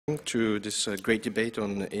to this great debate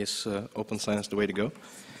on is open science the way to go.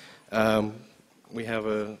 We have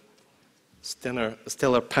a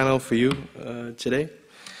stellar panel for you today,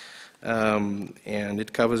 and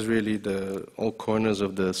it covers really all corners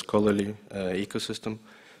of the scholarly ecosystem.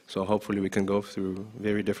 So hopefully we can go through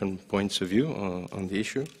very different points of view on the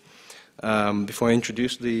issue. Before I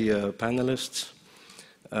introduce the panelists,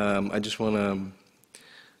 I just want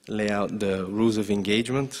to lay out the rules of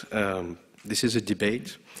engagement. This is a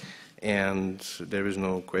debate, and there is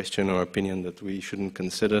no question or opinion that we shouldn't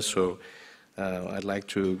consider, so I'd like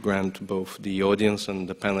to grant both the audience and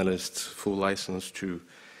the panelists full license to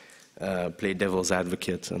play devil's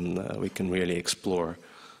advocate, and we can really explore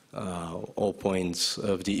all points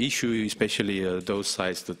of the issue, especially those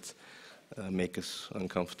sides that make us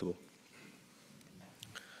uncomfortable.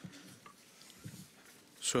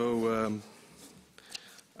 So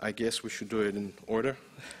I guess we should do it in order.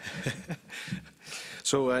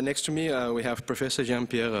 So next to me we have Professor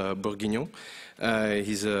Jean-Pierre Bourguignon.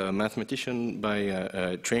 He's a mathematician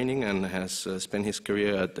by training and has spent his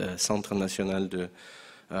career at the Centre National de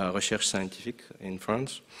Recherche Scientifique in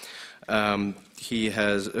France. He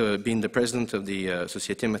has been the president of the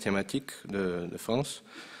Société Mathématique de France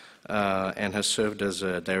and has served as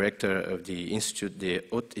a director of the Institut des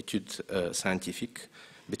Hautes Études Scientifiques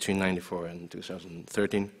between 1994 and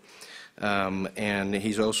 2013. And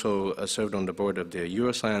he's also served on the board of the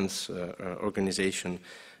Geosciences organization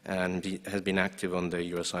and has been active on the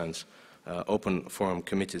Geosciences Open Forum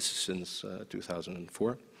committees since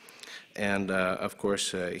 2004. And of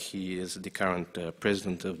course, he is the current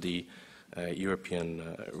president of the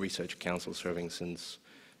European Research Council, serving since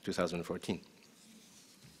 2014.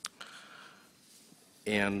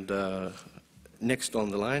 And next on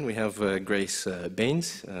the line, we have Grace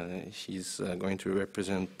Baines. She's going to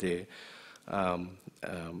represent the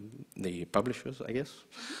publishers, I guess.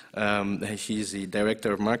 She's the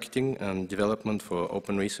Director of Marketing and Development for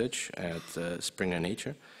Open Research at Springer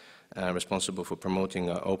Nature, responsible for promoting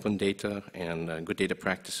open data and good data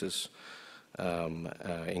practices,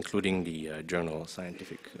 including the journal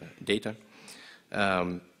Scientific Data.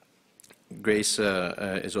 Grace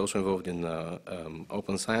is also involved in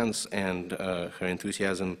open science, and her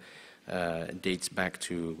enthusiasm dates back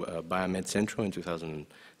to Biomed Central in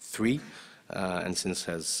 2003, and since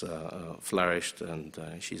has flourished, and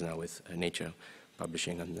she's now with Nature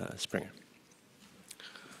Publishing and Springer.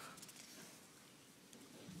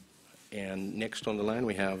 And next on the line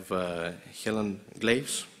we have Helen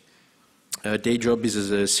Glaves. Her day job is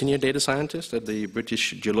as a senior data scientist at the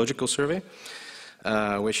British Geological Survey,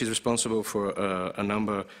 where she's responsible for a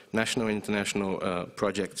number of national and international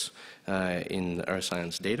projects in earth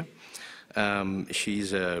science data.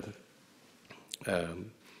 She's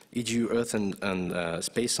EGU Earth and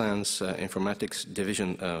Space Science Informatics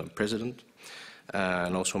Division President,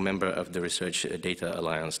 and also member of the Research Data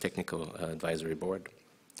Alliance Technical Advisory Board.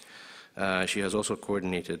 She has also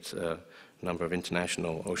coordinated a number of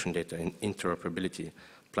international ocean data interoperability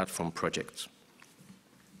platform projects.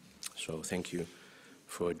 So thank you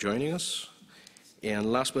for joining us.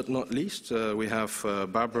 And last but not least, we have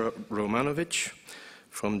Barbara Romanovich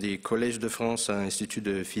from the Collège de France Institut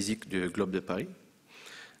de Physique du Globe de Paris.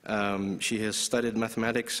 She has studied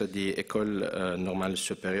mathematics at the École Normale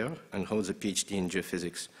Supérieure and holds a PhD in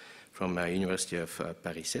geophysics from University of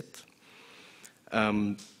Paris 7.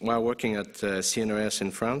 While working at CNRS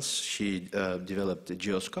in France, she developed the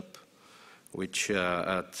Geoscope, which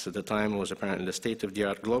at the time was apparently the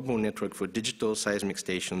state-of-the-art global network for digital seismic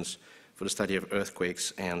stations for the study of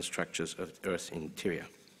earthquakes and structures of Earth's interior.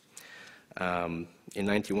 In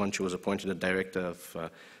 1991, she was appointed the director of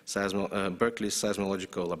Berkeley's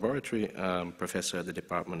Seismological Laboratory, professor at the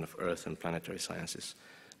Department of Earth and Planetary Sciences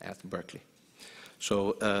at Berkeley.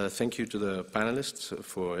 So thank you to the panelists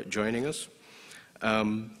for joining us.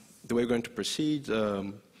 The way we're going to proceed,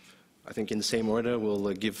 I think in the same order,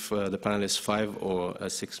 we'll give the panelists 5 or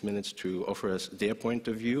 6 minutes to offer us their point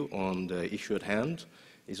of view on the issue at hand.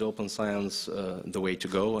 Is open science the way to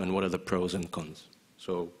go, and what are the pros and cons?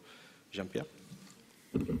 So, Jean-Pierre.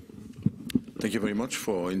 Thank you very much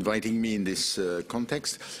for inviting me in this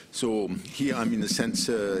context. So here I'm in a sense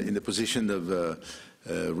in the position of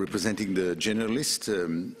representing the generalist,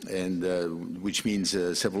 which means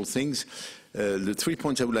several things. The 3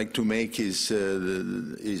 points I would like to make is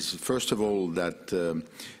first of all that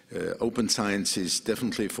open science is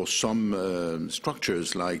definitely for some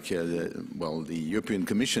structures like well, the European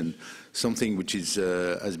Commission, something which is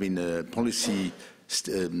has been a policy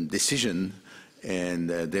decision, and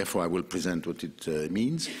therefore I will present what it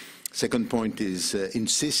means. Second point is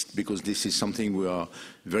insist, because this is something we are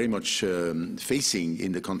very much facing,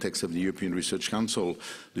 in the context of the European Research Council,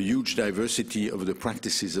 the huge diversity of the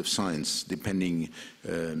practices of science, depending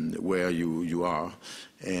where you are.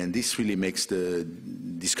 And this really makes the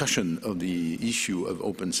discussion of the issue of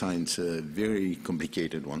open science a very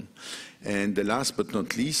complicated one. And the last but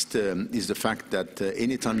not least is the fact that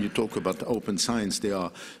anytime you talk about open science, there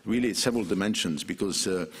are really several dimensions, because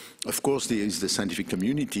of course there is the scientific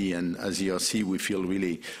community, and as ERC we feel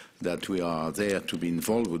really that we are there to be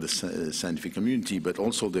involved with the scientific community, but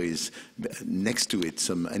also there is next to it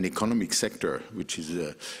an economic sector which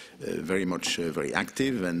is very much very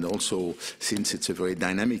active, and also since it's a very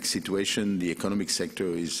dynamic situation, the economic sector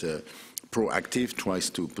is proactive, tries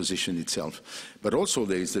to position itself. But also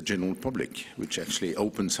there is the general public, which actually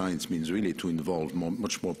open science means really to involve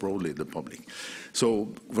much more broadly the public. So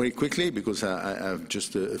very quickly, because I have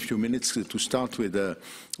just a few minutes to start with a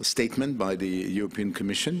statement by the European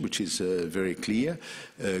Commission, which is very clear,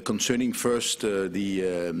 concerning first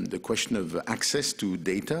the question of access to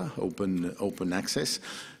data, open access.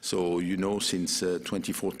 So you know, since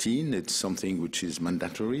 2014, it's something which is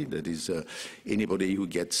mandatory. That is, anybody who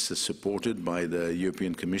gets supported by the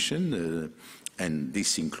European Commission, and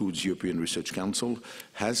this includes European Research Council,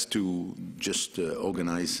 has to just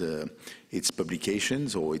organize its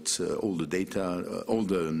publications, or its all the data, all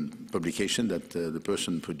the publication that the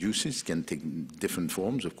person produces, can take different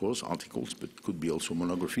forms, of course, articles, but could be also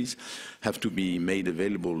monographies, have to be made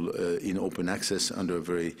available in open access under a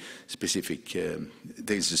very specific,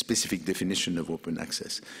 there is a specific definition of open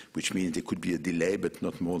access, which means there could be a delay, but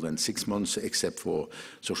not more than 6 months, except for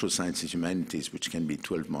social sciences, humanities, which can be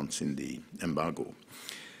 12 months in the embargo.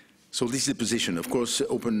 So this is the position. Of course,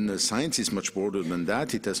 open science is much broader than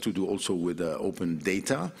that. It has to do also with open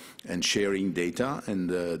data and sharing data. And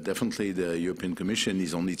definitely the European Commission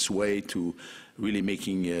is on its way to really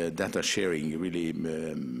making data sharing really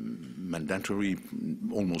mandatory,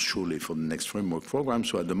 almost surely, for the next framework program.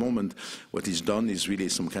 So at the moment, what is done is really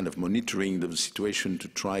some kind of monitoring of the situation to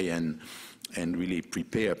try and really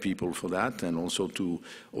prepare people for that, and also to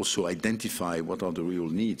identify what are the real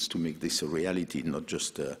needs to make this a reality, not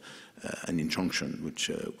just an injunction, which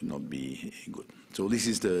would not be good. So this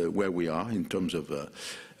is where we are in terms of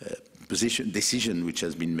decision which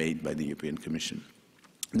has been made by the European Commission.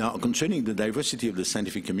 Now, concerning the diversity of the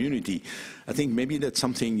scientific community, I think maybe that's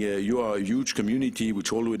something, you are a huge community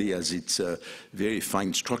which already has its very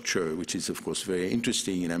fine structure, which is of course very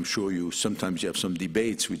interesting, and I'm sure sometimes you have some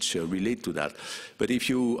debates which relate to that. But if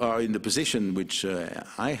you are in the position which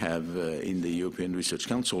I have in the European Research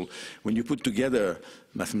Council, when you put together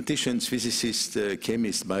mathematicians, physicists,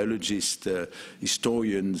 chemists, biologists,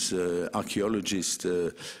 historians, archaeologists,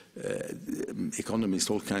 economists,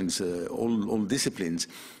 all kinds, all disciplines,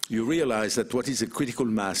 you realize that what is a critical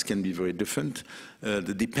mass can be very different.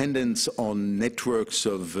 The dependence on networks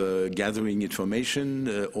of gathering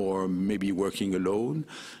information or maybe working alone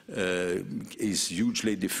is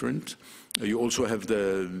hugely different. You also have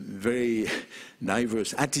the very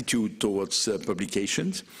diverse attitude towards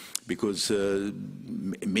publications, because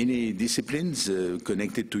many disciplines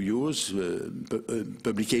connected to yours,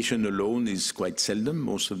 publication alone is quite seldom.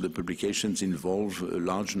 Most of the publications involve a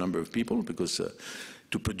large number of people, because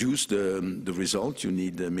to produce the result, you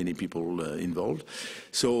need many people involved.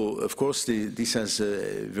 So, of course, this has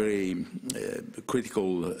a very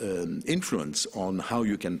critical influence on how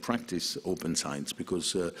you can practice open science,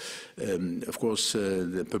 because, of course,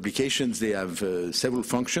 the publications, they have several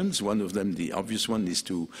functions. One of them, the obvious one, is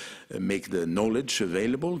to make the knowledge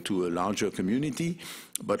available to a larger community.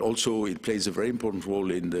 But also it plays a very important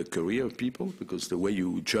role in the career of people, because the way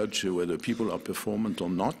you judge whether people are performant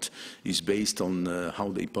or not is based on how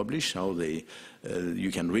they publish, how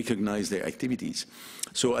you can recognize their activities.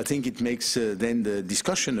 So I think it makes then the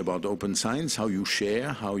discussion about open science, how you share,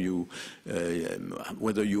 how you,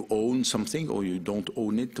 whether you own something or you don't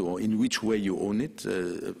own it, or in which way you own it,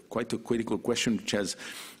 quite a critical question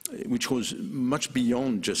which goes much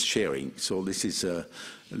beyond just sharing. So this is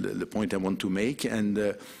the point I want to make.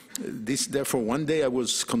 And therefore, one day I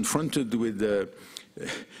was confronted with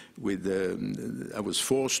I was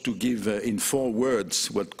forced to give in 4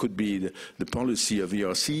 words what could be the policy of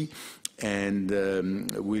ERC. And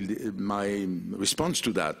my response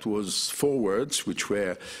to that was 4 words, which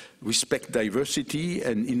were respect diversity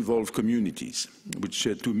and involve communities, which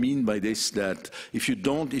to mean by this that if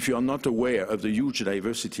you are not aware of the huge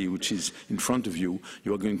diversity which is in front of you,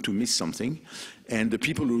 you are going to miss something. And the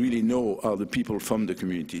people who really know are the people from the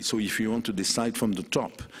community. So if you want to decide from the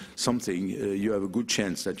top something, you have a good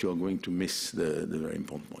chance that you are going to miss the very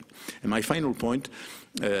important point. And my final point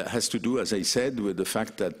has to do, as I said, with the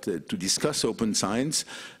fact that to discuss open science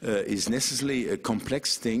is necessarily a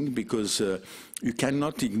complex thing, because you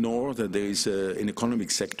cannot ignore that there is an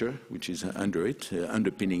economic sector which is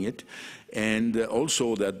underpinning it, and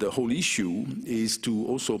also that the whole issue is to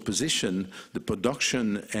also position the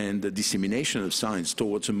production and the dissemination of science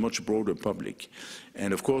towards a much broader public.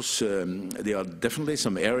 And of course, there are definitely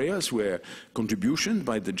some areas where contribution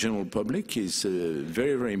by the general public is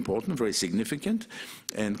very, very important, very significant,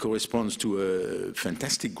 and corresponds to a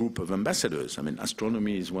fantastic group of ambassadors. I mean,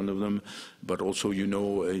 astronomy is one of them, but also, you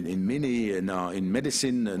know, in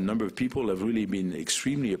medicine, a number of people have really been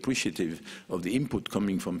extremely appreciative of the input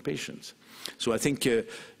coming from patients. So I think,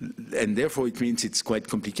 and therefore it means it's quite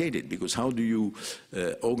complicated, because how do you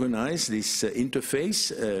organize this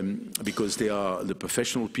interface? Because they are the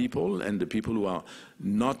professional people and the people who are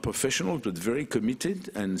not professional but very committed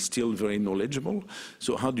and still very knowledgeable.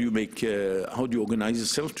 So how do you organize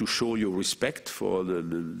yourself to show your respect for the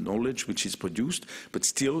knowledge which is produced, but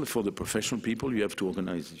still for the professional people you have to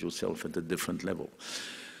organize it yourself at a different level.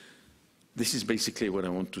 This is basically what I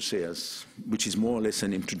want to say, which is more or less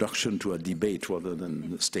an introduction to a debate rather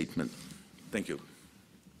than a statement. Thank you.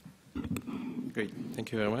 Great,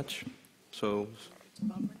 thank you very much. So,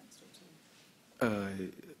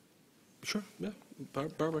 sure, yeah,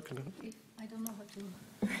 Barbara can. I don't know how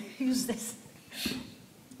to use this.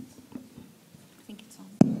 I think it's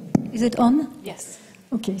on. Is it on? Yes.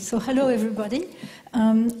 Okay, so hello everybody.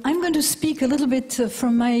 I'm going to speak a little bit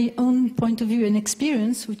from my own point of view and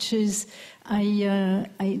experience, which is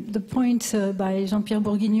the point by Jean-Pierre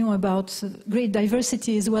Bourguignon about great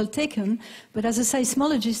diversity is well taken, but as a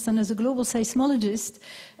seismologist and as a global seismologist,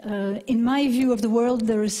 in my view of the world,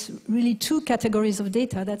 there is really two categories of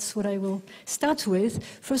data. That's what I will start with.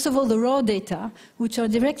 First of all, the raw data, which are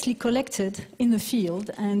directly collected in the field,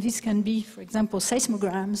 and this can be, for example,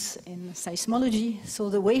 seismograms in seismology, so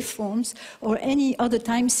the waveforms, or any other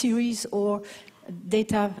time series or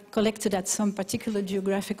data collected at some particular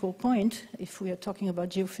geographical point, if we are talking about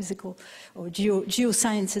geophysical or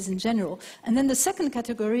geosciences in general. And then the second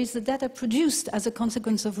category is the data produced as a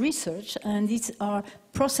consequence of research, and these are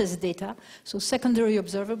process data, so secondary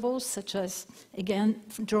observables, such as, again,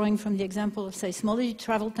 drawing from the example of seismology,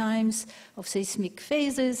 travel times, of seismic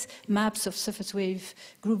phases, maps of surface wave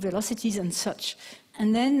group velocities, and such.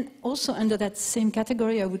 And then also under that same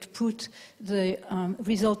category, I would put the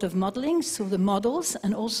result of modeling, so the models,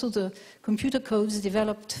 and also the computer codes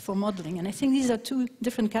developed for modeling. And I think these are two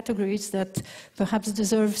different categories that perhaps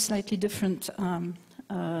deserve slightly different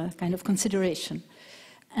kind of consideration.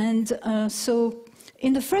 And so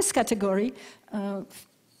in the first category,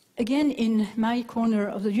 again, in my corner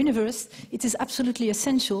of the universe, it is absolutely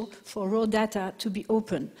essential for raw data to be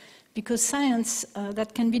open, because science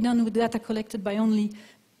that can be done with data collected by only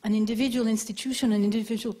an individual institution, an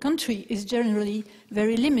individual country, is generally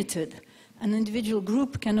very limited. An individual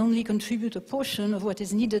group can only contribute a portion of what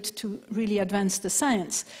is needed to really advance the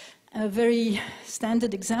science. A very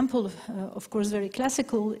standard example, of course very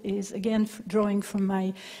classical, is again drawing from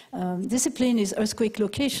my discipline, is earthquake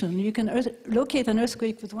location. You can locate an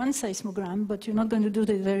earthquake with one seismogram, but you're not going to do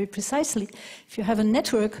that very precisely. If you have a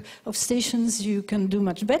network of stations, you can do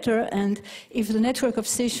much better, and if the network of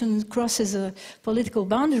stations crosses a political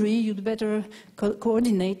boundary, you'd better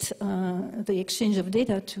coordinate the exchange of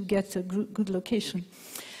data to get a good location.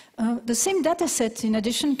 The same data set, in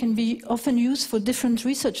addition, can be often used for different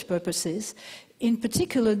research purposes, in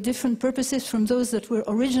particular different purposes from those that were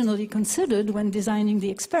originally considered when designing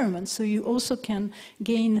the experiment. So you also can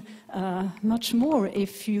gain much more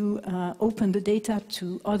if you open the data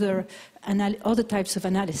to other types of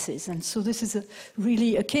analysis. And so this is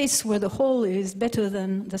really a case where the whole is better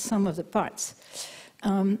than the sum of the parts.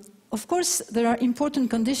 Of course, there are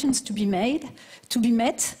important conditions to be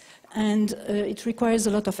met, and it requires a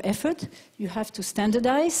lot of effort. You have to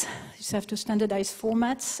standardize. You have to standardize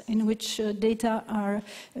formats in which data are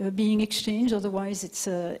being exchanged. Otherwise, it's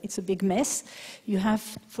a big mess.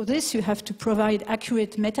 For this, you have to provide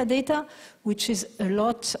accurate metadata, which is a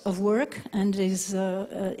lot of work, and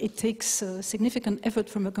it takes significant effort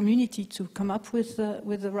from a community to come up with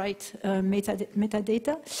the right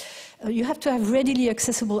metadata. You have to have readily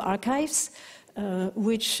accessible archives,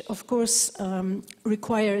 which of course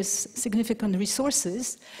requires significant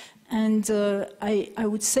resources. And I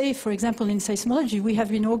would say, for example, in seismology, we have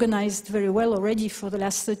been organized very well already for the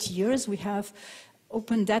last 30 years. We have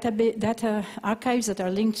open data archives that are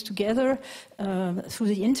linked together through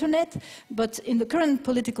the internet. But in the current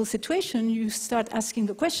political situation, you start asking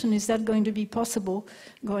the question, is that going to be possible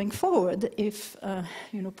going forward if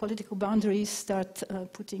political boundaries start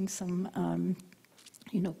putting some,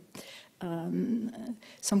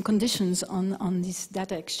 some conditions on these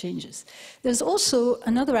data exchanges. There's also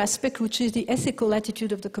another aspect, which is the ethical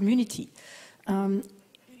attitude of the community.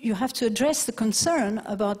 You have to address the concern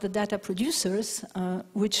about the data producers,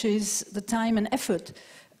 which is the time and effort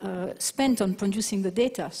spent on producing the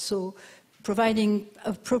data. So providing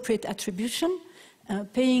appropriate attribution,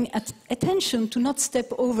 paying attention to not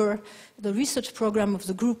step over the research program of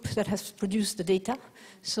the group that has produced the data.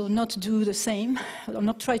 So not do the same, or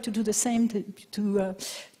not try to do the same to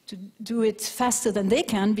do it faster than they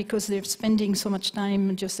can because they're spending so much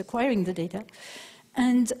time just acquiring the data.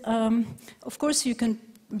 And of course you can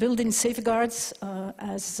build in safeguards,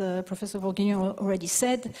 as Professor Bourguignon already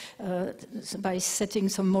said, by setting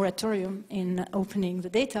some moratorium in opening the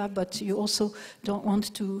data, but you also don't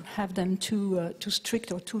want to have them too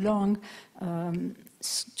strict or too long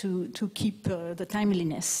to keep the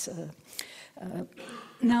timeliness.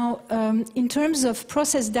 Now, in terms of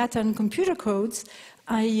process data and computer codes,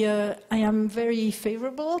 I am very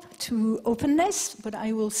favorable to openness, but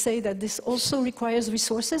I will say that this also requires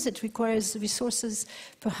resources. It requires resources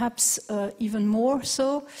perhaps even more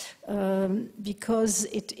so because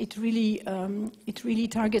it really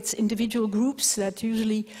targets individual groups that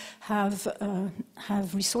usually have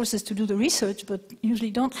resources to do the research, but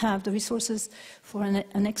usually don't have the resources for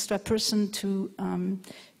an extra person to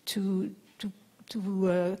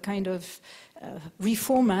kind of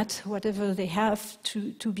reformat whatever they have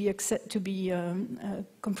to be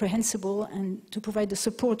comprehensible and to provide the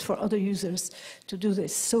support for other users to do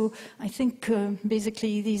this. So I think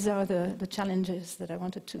basically these are the challenges that I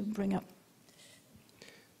wanted to bring up.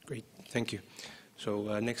 Great, thank you.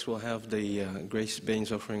 So next we'll have the Grace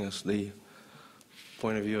Baines offering us the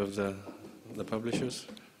point of view of the publishers.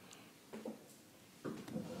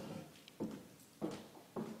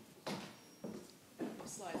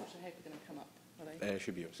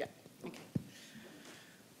 Should be yours. Yeah. Okay.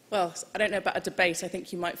 Well, I don't know about a debate. I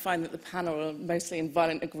think you might find that the panel are mostly in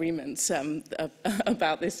violent agreement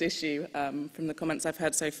about this issue from the comments I've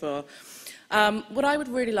heard so far. What I would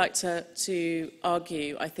really like to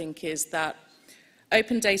argue, I think, is that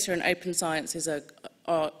open data and open sciences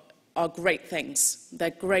are great things. They're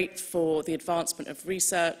great for the advancement of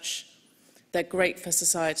research. They're great for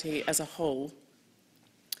society as a whole.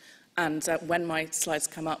 And when my slides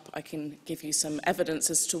come up, I can give you some evidence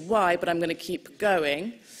as to why, but I'm going to keep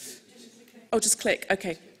going. Oh, just click.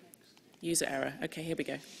 Okay. User error. Okay, here we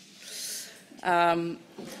go.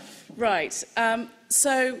 Right.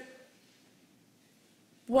 So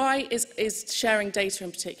why is sharing data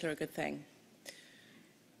in particular a good thing?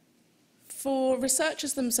 For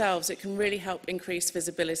researchers themselves, it can really help increase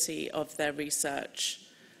visibility of their research.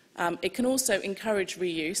 It can also encourage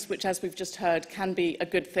reuse, which, as we've just heard, can be a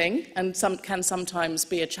good thing and can sometimes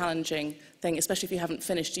be a challenging thing, especially if you haven't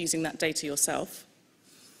finished using that data yourself.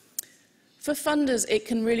 For funders, it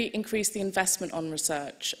can really increase the investment on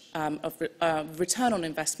research, return on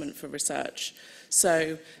investment for research.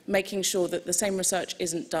 So making sure that the same research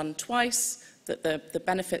isn't done twice, that the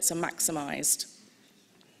benefits are maximised.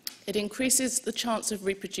 It increases the chance of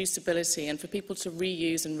reproducibility and for people to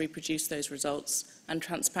reuse and reproduce those results and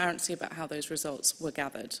transparency about how those results were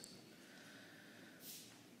gathered.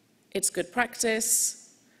 It's good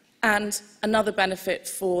practice. And another benefit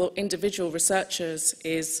for individual researchers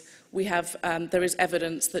is there is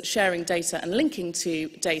evidence that sharing data and linking to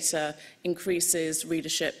data increases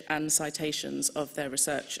readership and citations of their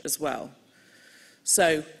research as well.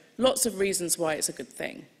 So lots of reasons why it's a good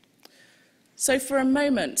thing. So for a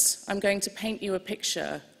moment, I'm going to paint you a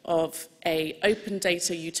picture of an open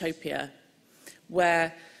data utopia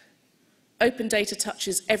where open data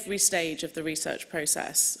touches every stage of the research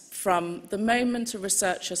process, from the moment a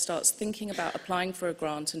researcher starts thinking about applying for a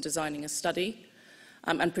grant and designing a study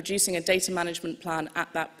and producing a data management plan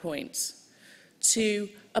at that point, to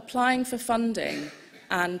applying for funding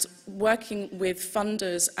and working with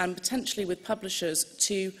funders and potentially with publishers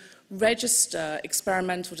to register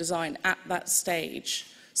experimental design at that stage.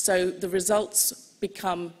 So the results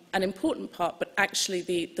become an important part, but actually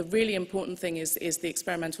the really important thing is the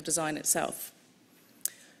experimental design itself.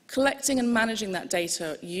 Collecting and managing that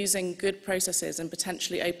data using good processes and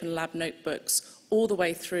potentially open lab notebooks all the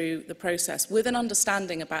way through the process with an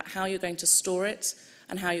understanding about how you're going to store it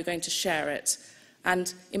and how you're going to share it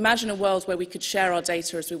And imagine a world where we could share our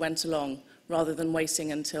data as we went along, rather than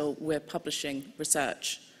waiting until we're publishing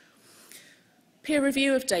research. Peer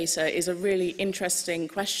review of data is a really interesting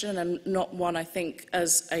question and not one I think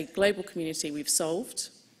as a global community we've solved.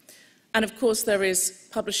 And of course there is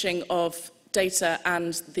publishing of data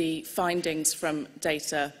and the findings from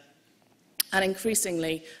data. And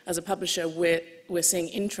increasingly, as a publisher, we're seeing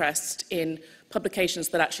interest in publications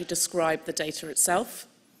that actually describe the data itself.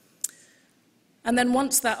 And then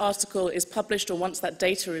once that article is published or once that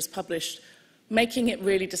data is published, making it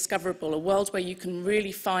really discoverable, a world where you can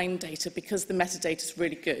really find data because the metadata is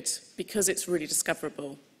really good, because it's really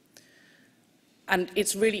discoverable. And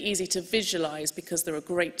it's really easy to visualize because there are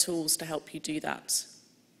great tools to help you do that.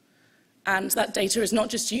 And that data is not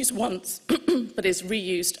just used once, but is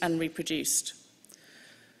reused and reproduced.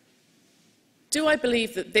 Do I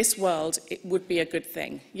believe that this world would be a good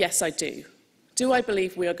thing? Yes, I do. Do I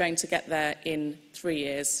believe we are going to get there in 3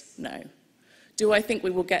 years? No. Do I think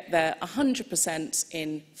we will get there 100%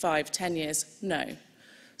 in 5, 10 years? No.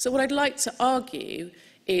 So what I'd like to argue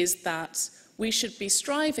is that we should be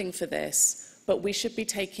striving for this, but we should be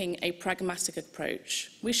taking a pragmatic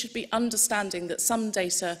approach. We should be understanding that some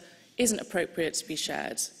data isn't appropriate to be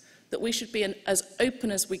shared, that we should be as open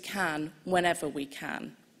as we can whenever we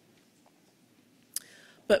can.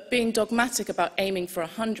 But being dogmatic about aiming for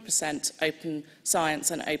 100% open science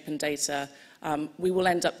and open data, we will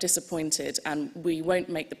end up disappointed and we won't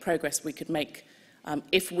make the progress we could make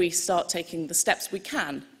if we start taking the steps we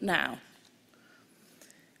can now.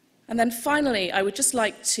 And then finally, I would just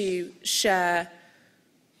like to share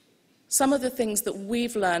some of the things that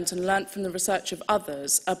we've learned from the research of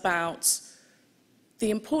others about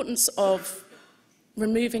the importance of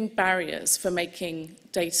removing barriers for making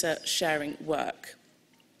data sharing work.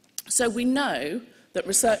 So we know that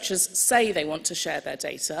researchers say they want to share their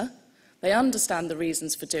data. They understand the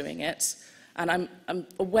reasons for doing it. And I'm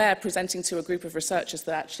aware, presenting to a group of researchers,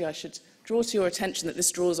 that actually I should draw to your attention that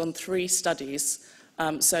this draws on 3 studies.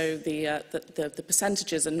 So the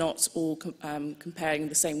percentages are not all comparing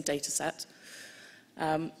the same data set.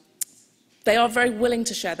 They are very willing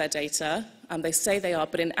to share their data, and they say they are,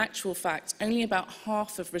 but in actual fact, only about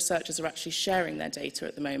half of researchers are actually sharing their data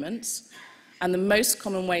at the moment. And the most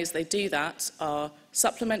common ways they do that are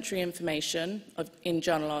supplementary information in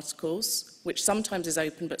journal articles, which sometimes is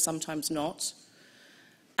open but sometimes not,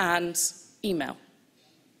 and email.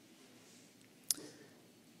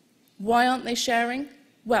 Why aren't they sharing?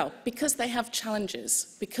 Well, because they have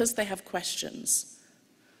challenges, because they have questions.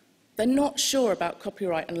 They're not sure about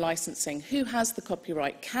copyright and licensing. Who has the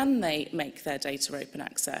copyright? Can they make their data open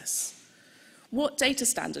access? What data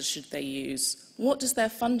standards should they use? What does their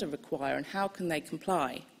funder require and how can they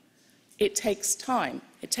comply? It takes time.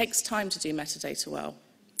 It takes time to do metadata well.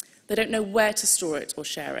 They don't know where to store it or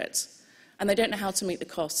share it. And they don't know how to meet the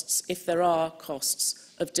costs, if there are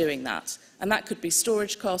costs, of doing that. And that could be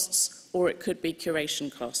storage costs or it could be curation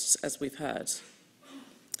costs, as we've heard.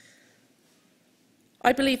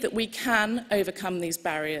 I believe that we can overcome these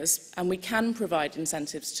barriers and we can provide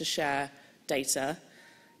incentives to share data.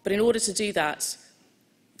 But in order to do that,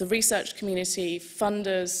 the research community,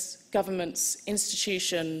 funders, governments,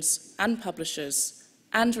 institutions, and publishers,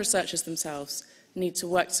 and researchers themselves need to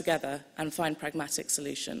work together and find pragmatic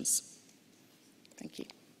solutions. Thank you.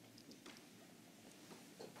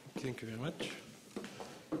 Thank you very much.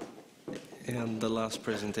 And the last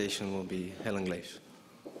presentation will be Helen Gleif.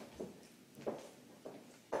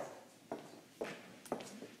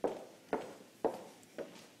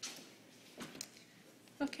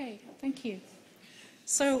 Okay, thank you.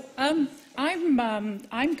 So I'm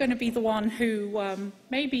going to be the one who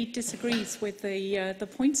maybe disagrees with the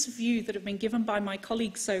points of view that have been given by my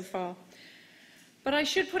colleagues so far. But I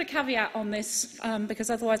should put a caveat on this because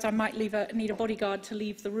otherwise I might need a bodyguard to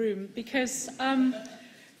leave the room. Because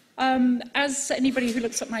as anybody who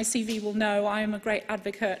looks at my CV will know, I am a great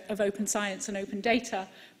advocate of open science and open data.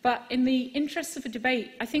 But in the interests of a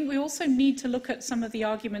debate, I think we also need to look at some of the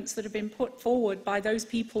arguments that have been put forward by those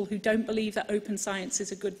people who don't believe that open science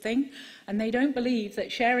is a good thing, and they don't believe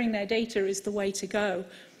that sharing their data is the way to go.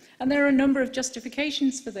 And there are a number of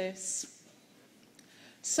justifications for this.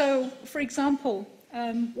 So, for example,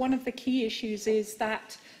 one of the key issues is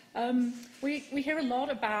that we hear a lot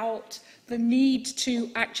about the need to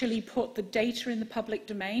actually put the data in the public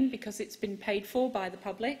domain because it's been paid for by the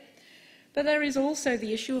public. But there is also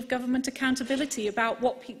the issue of government accountability about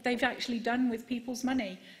what they've actually done with people's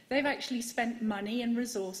money. They've actually spent money and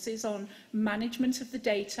resources on management of the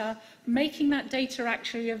data, making that data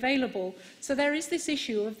actually available. So there is this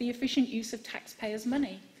issue of the efficient use of taxpayers'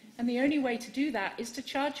 money. And the only way to do that is to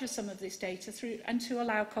charge for some of this data and to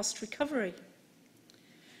allow cost recovery.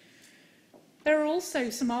 There are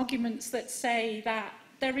also some arguments that say that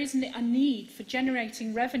there isn't a need for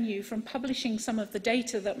generating revenue from publishing some of the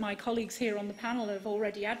data that my colleagues here on the panel have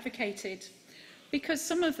already advocated, because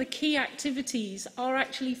some of the key activities are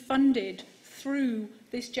actually funded through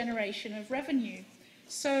this generation of revenue.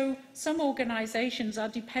 So some organisations are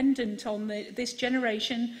dependent on this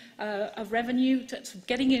generation of revenue,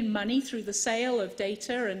 getting in money through the sale of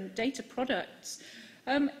data and data products,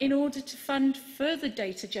 in order to fund further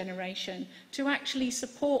data generation, to actually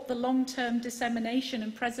support the long-term dissemination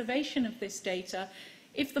and preservation of this data.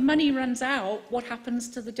 If the money runs out, what happens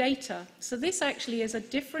to the data? So this actually is a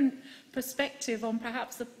different perspective on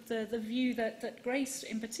perhaps the view that Grace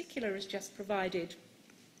in particular has just provided.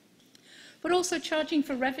 But also charging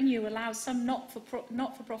for revenue allows some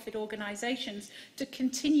not-for-profit organisations to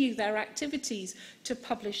continue their activities, to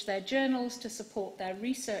publish their journals, to support their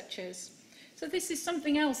researchers. So this is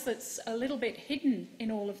something else that's a little bit hidden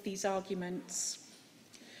in all of these arguments.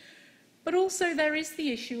 But also there is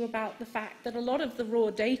the issue about the fact that a lot of the raw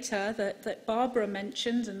data that Barbara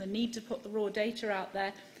mentioned, and the need to put the raw data out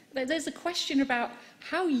there, there's a question about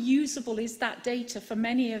how usable is that data for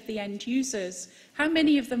many of the end users. How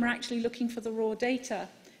many of them are actually looking for the raw data?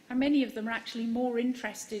 How many of them are actually more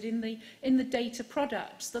interested in the data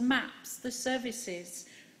products, the maps, the services?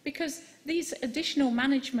 Because these additional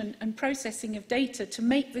management and processing of data to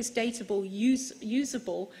make this data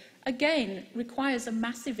usable, again, requires a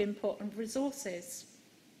massive input of resources.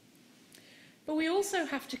 But we also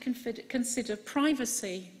have to consider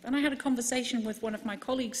privacy. And I had a conversation with one of my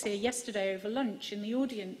colleagues here yesterday over lunch in the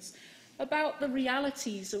audience about the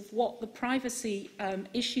realities of what the privacy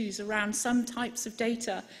issues around some types of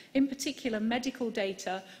data, in particular medical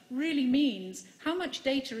data, really means. How much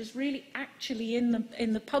data is really actually in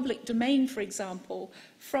the public domain, for example,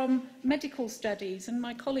 from medical studies, and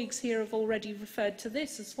my colleagues here have already referred to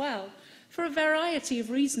this as well. For a variety of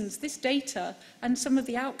reasons, this data and some of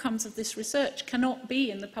the outcomes of this research cannot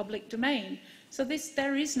be in the public domain. So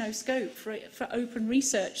there is no scope for open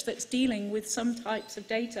research that's dealing with some types of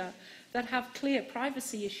data that have clear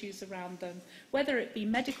privacy issues around them, whether it be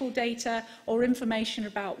medical data or information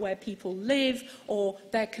about where people live or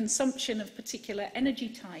their consumption of particular energy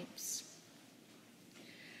types.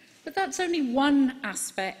 But that's only one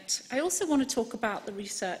aspect. I also want to talk about the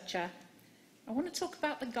researcher. I want to talk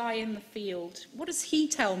about the guy in the field. What does he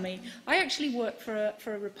tell me? I actually work for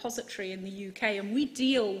a repository in the UK, and we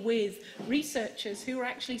deal with researchers who are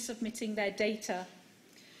actually submitting their data.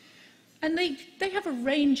 And they have a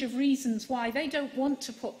range of reasons why they don't want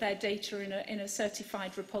to put their data in a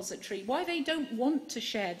certified repository, why they don't want to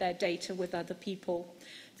share their data with other people.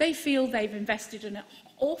 They feel they've invested an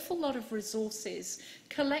awful lot of resources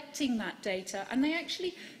collecting that data, and they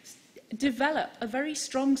actually develop a very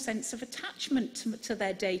strong sense of attachment to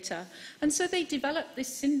their data. And so they develop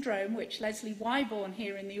this syndrome, which Leslie Wyborn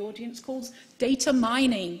here in the audience calls data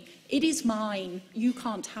mining. It is mine, you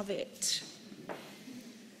can't have it.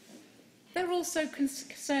 They're also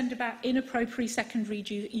concerned about inappropriate secondary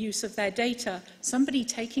use of their data, somebody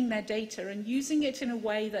taking their data and using it in a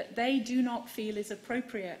way that they do not feel is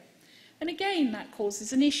appropriate. And again, that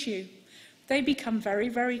causes an issue. They become very,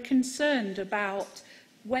 very concerned about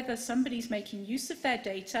whether somebody's making use of their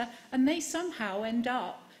data and they somehow end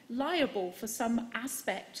up liable for some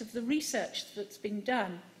aspect of the research that's been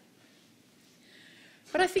done.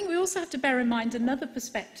 But I think we also have to bear in mind another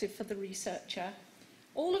perspective for the researcher.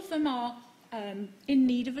 All of them are in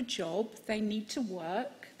need of a job, they need to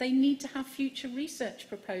work, they need to have future research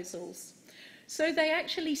proposals. So they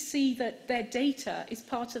actually see that their data is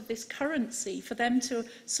part of this currency for them to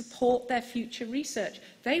support their future research.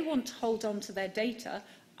 They want to hold on to their data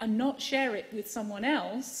and not share it with someone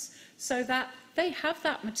else so that they have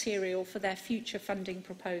that material for their future funding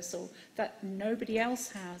proposal that nobody else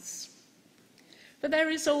has. But there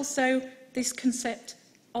is also this concept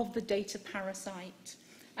of the data parasite.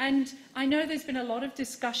 And I know there's been a lot of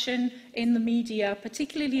discussion in the media,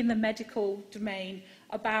 particularly in the medical domain,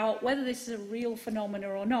 about whether this is a real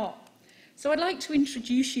phenomenon or not. So I'd like to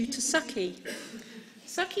introduce you to Saki.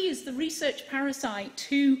 Saki is the research parasite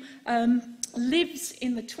who lives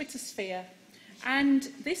in the Twitter sphere. And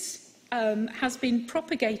this has been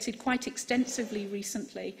propagated quite extensively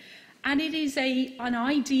recently. And it is an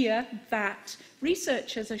idea that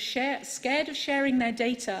researchers are scared of sharing their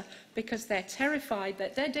data because they're terrified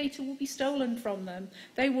that their data will be stolen from them.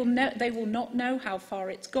 They will not know how far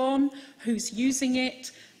it's gone, who's using it,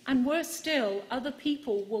 and worse still, other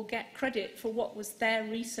people will get credit for what was their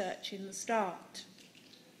research in the start.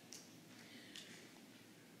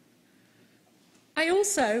 I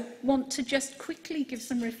also want to just quickly give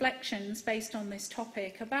some reflections based on this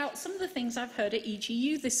topic about some of the things I've heard at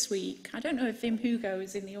EGU this week. I don't know if Wim Hugo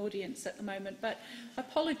is in the audience at the moment, but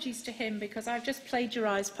apologies to him because I've just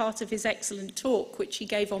plagiarised part of his excellent talk, which he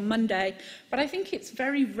gave on Monday. But I think it's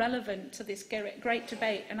very relevant to this great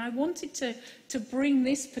debate, and I wanted to bring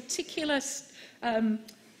this particular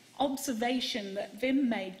observation that Wim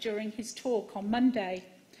made during his talk on Monday,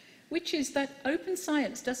 which is that open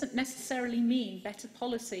science doesn't necessarily mean better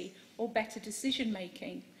policy or better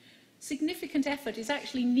decision-making. Significant effort is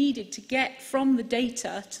actually needed to get from the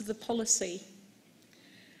data to the policy.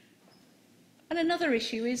 And another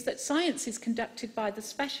issue is that science is conducted by the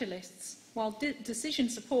specialists, while decision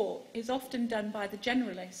support is often done by the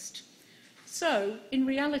generalist. So, in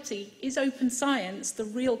reality, is open science the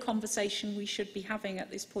real conversation we should be having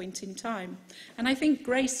at this point in time? And I think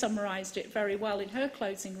Grace summarised it very well in her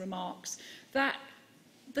closing remarks, that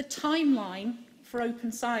the timeline for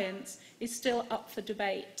open science is still up for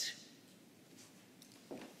debate.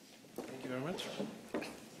 Thank you very much.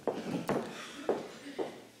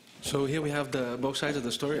 So here we have both sides of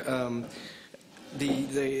the story.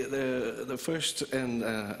 The first and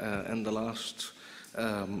the last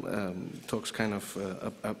talks kind of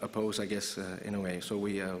oppose, I guess, in a way. So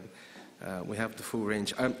we have the full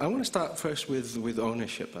range. I want to start first with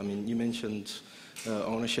ownership. I mean, you mentioned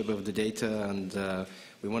ownership of the data, and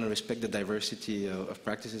we want to respect the diversity of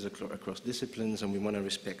practices across disciplines, and we want to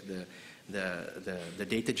respect the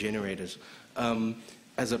data generators.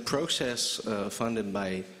 As a process funded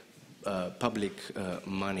by public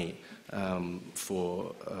money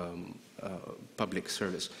for public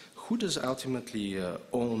service, who does ultimately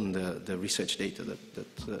own the research data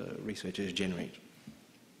that researchers generate?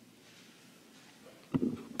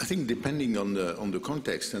 I think depending on the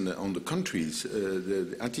context and on the countries,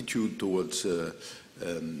 the attitude towards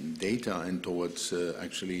data and towards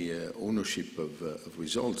actually ownership of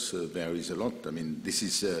results varies a lot. I mean, this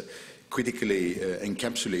is critically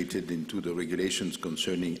encapsulated into the regulations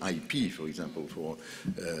concerning IP, for example,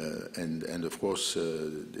 and of course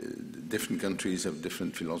different countries have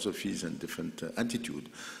different philosophies and different attitude.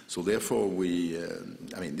 So therefore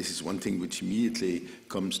I mean, this is one thing which immediately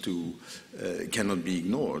comes to, cannot be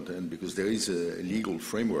ignored, and because there is a legal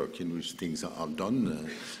framework in which things are done,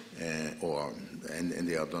 and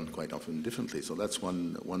they are done quite often differently. So that's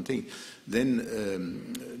one thing.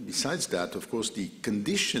 Then besides that, of course, the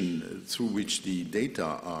condition through which the data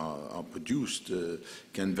are produced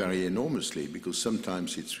can vary enormously, because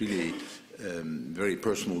sometimes it's really very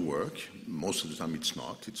personal work. Most of the time it's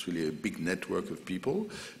not. It's really a big network of people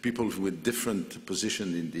with different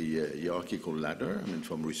positions in the hierarchical ladder. I mean,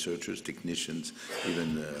 from researchers, technicians,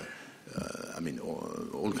 even I mean,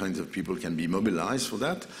 all kinds of people can be mobilized for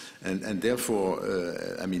that, and therefore,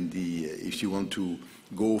 I mean, if you want to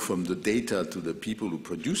go from the data to the people who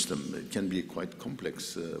produce them, it can be a quite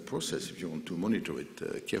complex process if you want to monitor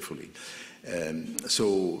it carefully.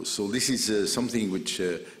 So this is something which,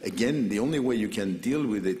 again, the only way you can deal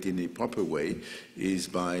with it in a proper way is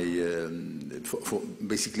by,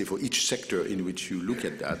 basically for each sector in which you look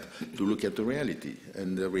at that, to look at the reality,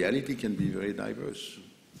 and the reality can be very diverse.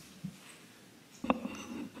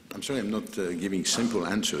 I'm sorry I'm not giving simple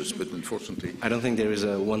answers, but unfortunately... I don't think there is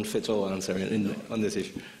a one-fits-all answer on this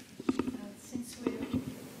issue.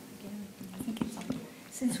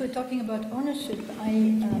 Since we're talking about ownership,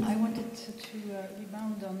 I wanted to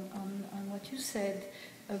rebound on what you said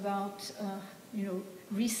about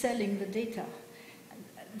reselling the data.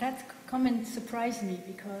 That comment surprised me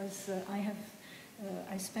because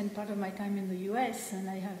I spent part of my time in the US, and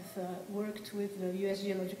I have worked with the US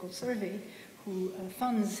Geological Survey, who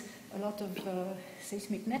funds a lot of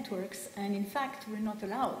seismic networks, and in fact we're not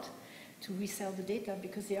allowed to resell the data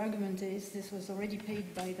because the argument is this was already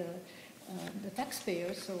paid by the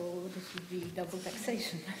taxpayer, so this would be double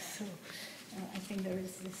taxation. So I think there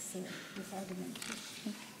is this argument.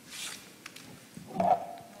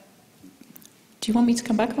 Do you want me to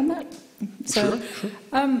come back on that? So, sure.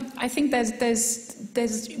 I think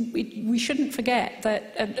we shouldn't forget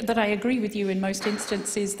that I agree with you in most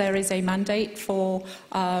instances. There is a mandate for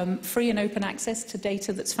free and open access to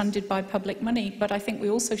data that's funded by public money, but I think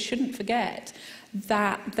we also shouldn't forget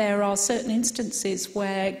that there are certain instances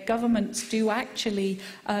where governments do actually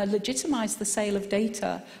legitimize the sale of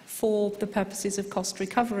data for the purposes of cost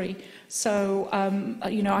recovery. So,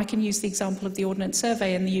 I can use the example of the Ordnance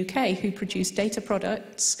Survey in the UK, who produce data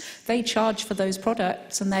products. They charge for those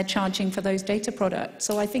products, and they're charging for those data products.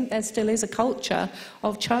 So I think there still is a culture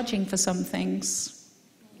of charging for some things.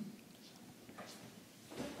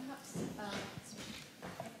 Perhaps,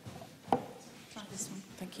 try this one.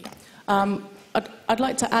 Thank you. I'd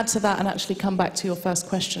like to add to that and actually come back to your first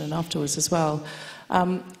question afterwards as well.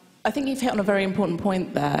 I think you've hit on a very important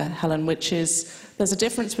point there, Helen, which is there's a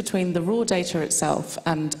difference between the raw data itself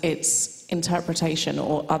and its interpretation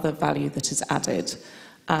or other value that is added.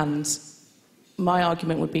 And my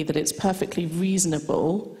argument would be that it's perfectly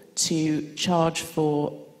reasonable to charge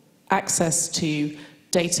for access to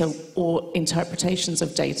data or interpretations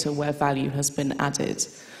of data where value has been added.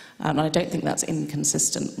 And I don't think that's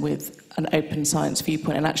inconsistent with an open science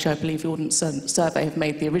viewpoint. And actually, I believe the Ordnance Survey have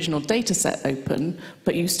made the original data set open,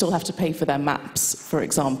 but you still have to pay for their maps, for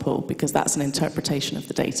example, because that's an interpretation of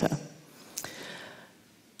the data.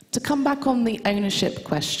 To come back on the ownership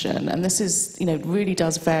question, and this is, really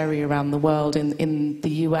does vary around the world. In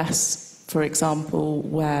the US, for example,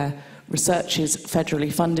 where research is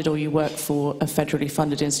federally funded or you work for a federally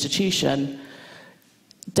funded institution,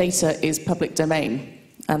 data is public domain.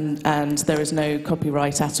 And there is no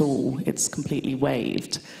copyright at all. It's completely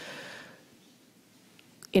waived.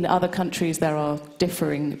 In other countries, there are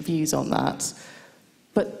differing views on that.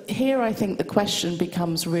 But here, I think the question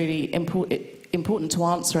becomes really important to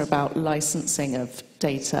answer about licensing of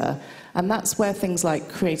data. And that's where things like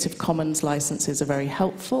Creative Commons licenses are very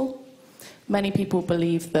helpful. Many people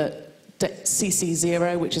believe that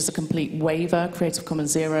CC0, which is a complete waiver, Creative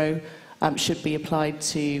Commons 0, should be applied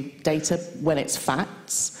to data when it's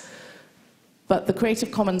facts. But the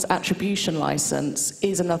Creative Commons attribution license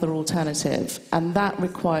is another alternative, and that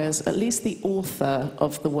requires at least the author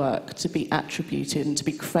of the work to be attributed and to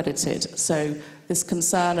be credited. So this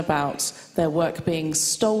concern about their work being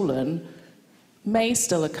stolen may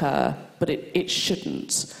still occur, but it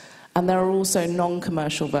shouldn't. And there are also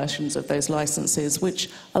non-commercial versions of those licenses which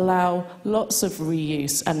allow lots of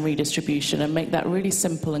reuse and redistribution and make that really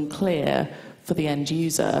simple and clear for the end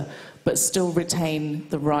user, but still retain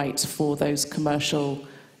the right for those commercial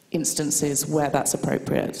instances where that's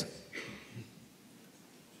appropriate.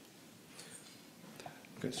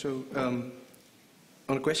 Okay, so on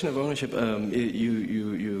the question of ownership,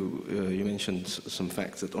 you mentioned some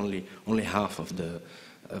facts that only half of the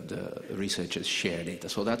researchers share data.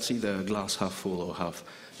 So that's either glass half full or half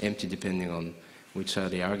empty, depending on which side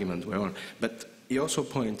of the argument we're on. But he also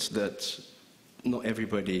points that not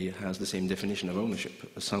everybody has the same definition of ownership.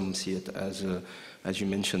 Some see it as you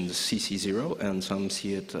mentioned, CC0, and some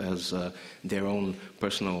see it as their own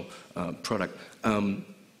personal product.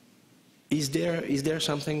 Is there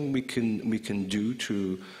something we can do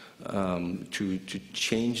to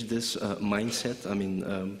change this mindset? I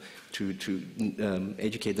mean, to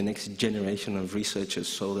educate the next generation of researchers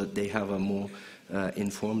so that they have a more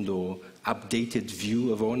informed or updated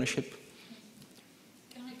view of ownership?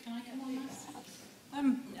 Can I come on that?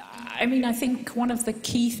 I mean, I think one of the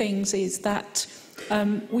key things is that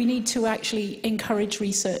we need to actually encourage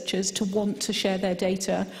researchers to want to share their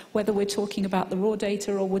data, whether we're talking about the raw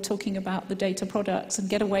data or we're talking about the data products, and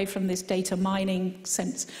get away from this data mining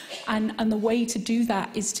sense. And the way to do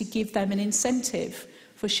that is to give them an incentive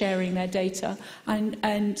for sharing their data.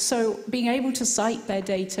 And so being able to cite their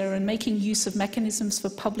data and making use of mechanisms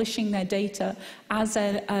for publishing their data as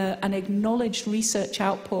an acknowledged research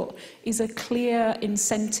output is a clear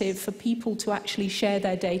incentive for people to actually share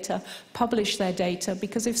their data, publish their data,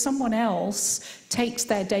 because if someone else takes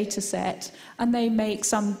their data set and they make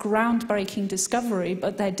some groundbreaking discovery,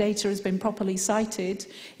 but their data has been properly cited,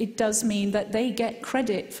 it does mean that they get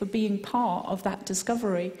credit for being part of that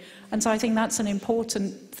discovery. And so I think that's an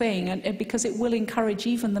important thing, and because it will encourage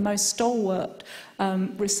even the most stalwart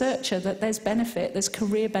researcher that there's benefit, there's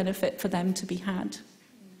career benefit for them to be had.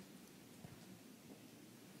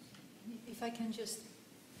 If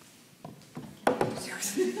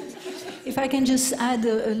I can just add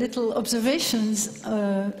a little observations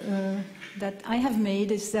that I have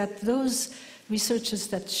made is that those researchers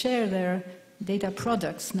that share their data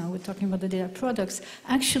products, now we're talking about the data products,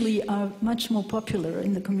 actually are much more popular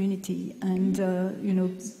in the community and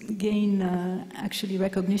gain actually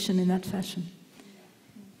recognition in that fashion.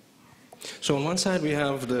 So on one side we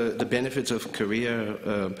have the benefits of career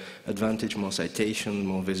advantage, more citation,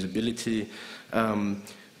 more visibility,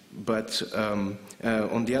 but on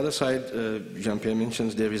the other side, Jean-Pierre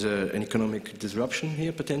mentions there is an economic disruption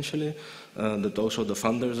here potentially, that also the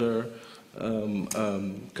funders are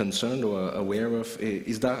concerned or aware of.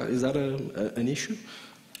 Is that an issue?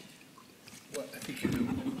 Well, think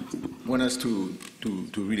one has to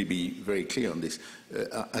really be very clear on this.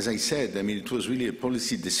 As I said, I mean, it was really a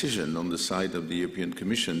policy decision on the side of the European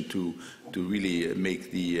Commission to really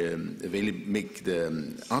make the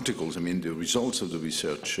articles, I mean, the results of the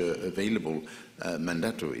research available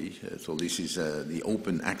mandatory. So this is the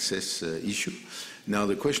open access issue. Now,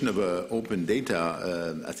 the question of open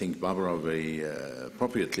data, I think Barbara very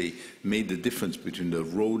appropriately made the difference between the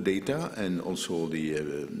raw data and also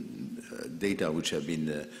the data which have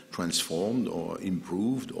been transformed or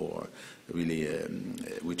improved, or really,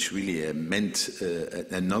 which really meant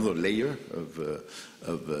another layer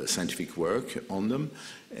of scientific work on them.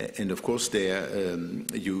 And of course, there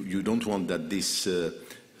you don't want that this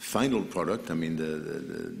final product, I mean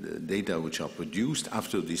the data which are produced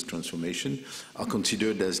after this transformation, are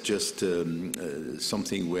considered as just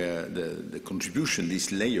something where the contribution,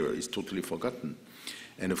 this layer, is totally forgotten.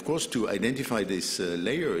 And of course, to identify this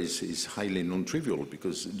layer is highly non-trivial,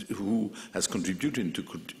 because who has contributed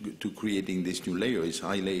to creating this new layer is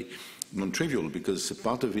highly non-trivial, because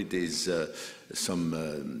part of it is some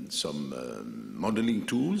modeling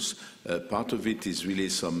tools, part of it is really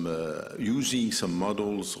some using some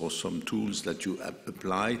models or some tools that you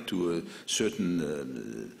apply to a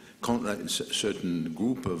certain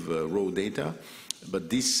group of raw data.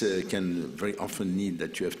 But this can very often need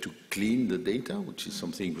that you have to clean the data, which is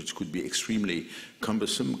something which could be extremely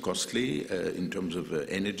cumbersome, costly in terms of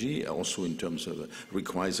energy, also in terms of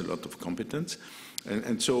requires a lot of competence.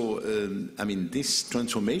 And so, I mean, this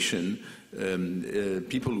transformation,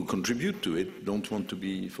 people who contribute to it don't want to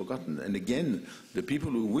be forgotten. And again, the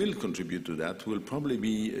people who will contribute to that will probably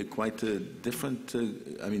be quite a different,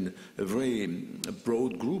 I mean, a very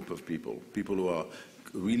broad group of people who are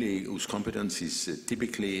really whose competence is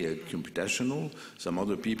typically computational, some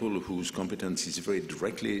other people whose competence is very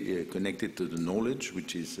directly connected to the knowledge,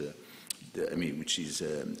 which is,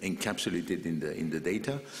 encapsulated in the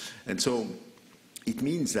data. And so it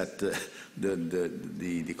means that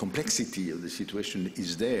the complexity of the situation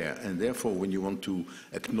is there, and therefore when you want to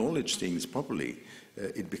acknowledge things properly,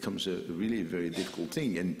 it becomes a really very difficult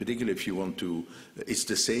thing. And particularly if you want to, it's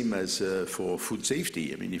the same as for food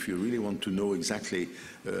safety. I mean, if you really want to know exactly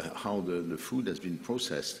how the food has been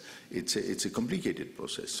processed, it's a complicated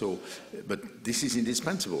process. So, but this is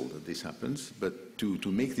indispensable that this happens. But to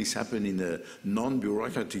make this happen in a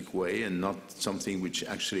non-bureaucratic way and not something which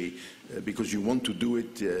actually, because you want to do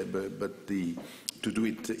it, to do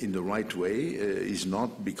it in the right way is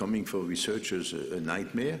not becoming for researchers a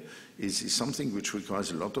nightmare, is something which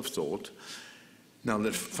requires a lot of thought. Now,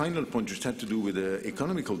 the final point, which had to do with the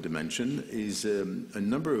economical dimension, is a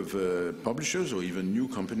number of publishers or even new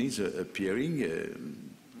companies appearing.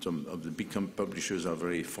 Some of the big publishers are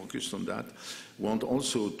very focused on that, want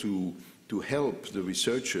also to help the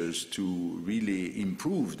researchers to really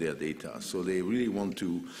improve their data. So they really want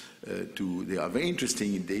they are very interested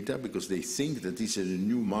in data because they think that this is a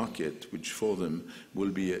new market, which for them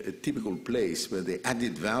will be a typical place where the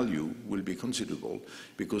added value will be considerable,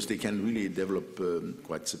 because they can really develop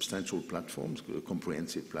quite substantial platforms,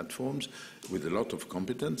 comprehensive platforms with a lot of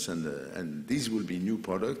competence, and these will be new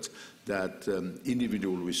products that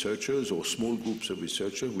individual researchers or small groups of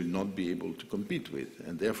researchers will not be able to compete with,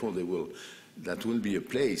 and therefore that will be a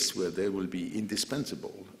place where they will be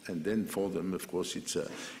indispensable. And then for them, of course, it's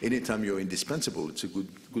anytime you're indispensable, it's a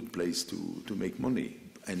good place to make money.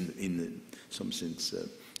 And in some sense,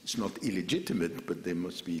 it's not illegitimate, but there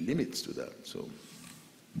must be limits to that. So,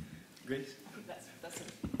 great.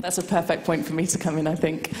 That's a perfect point for me to come in, I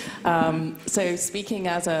think. So speaking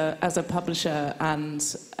as a publisher and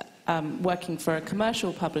working for a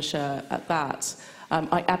commercial publisher at that,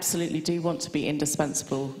 I absolutely do want to be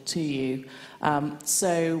indispensable to you.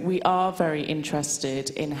 So we are very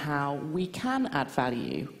interested in how we can add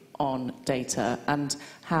value on data, and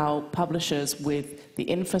how publishers, with the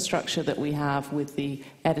infrastructure that we have, with the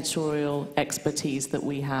editorial expertise that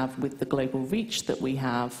we have, with the global reach that we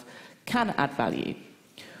have, can add value.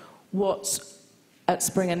 What at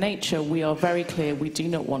Springer Nature we are very clear we do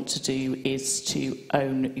not want to do is to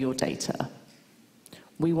own your data.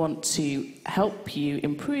 We want to help you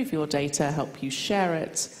improve your data, help you share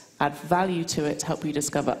it, add value to it, help you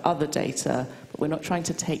discover other data, but we're not trying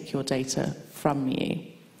to take your data from you.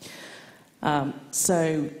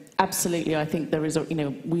 So absolutely, I think there is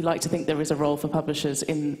we like to think there is a role for publishers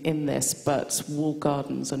in this, but walled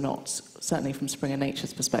gardens are not, certainly from Springer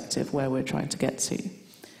Nature's perspective, where we're trying to get to.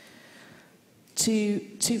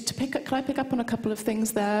 Can I pick up on a couple of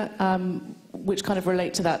things there, which kind of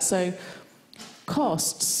relate to that? So,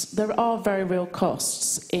 costs. There are very real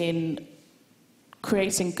costs in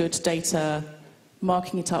creating good data,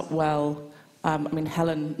 marking it up well, I mean,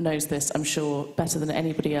 Helen knows this, I'm sure, better than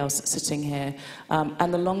anybody else sitting here.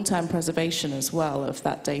 And the long-term preservation as well of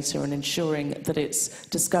that data and ensuring that it's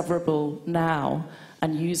discoverable now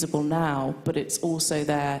and usable now, but it's also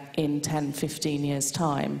there in 10, 15 years'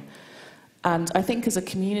 time. And I think as a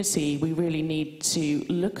community, we really need to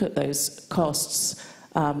look at those costs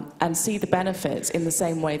and see the benefits in the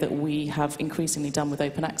same way that we have increasingly done with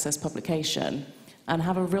open access publication, and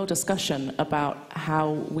have a real discussion about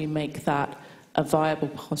how we make that a viable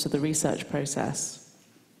part of the research process.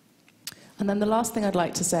 And then the last thing I'd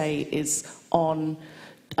like to say is on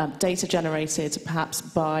data generated perhaps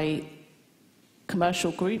by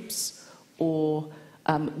commercial groups or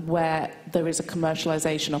where there is a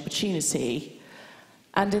commercialization opportunity.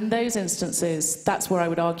 And in those instances, that's where I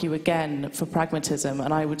would argue again for pragmatism,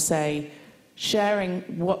 and I would say sharing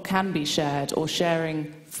what can be shared or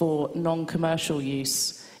sharing for non-commercial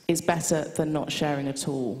use is better than not sharing at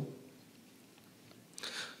all.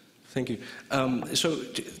 Thank you. So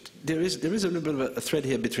there is a little bit of a thread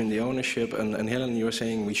here between the ownership and Helen, you were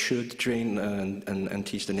saying we should train and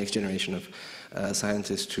teach the next generation of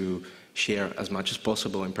scientists to share as much as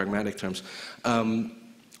possible in pragmatic terms.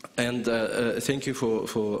 And thank you for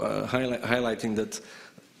highlighting that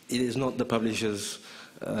it is not the publisher's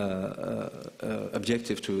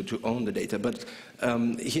objective to own the data, but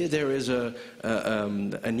here there is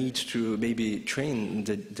a need to maybe train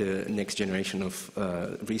the next generation of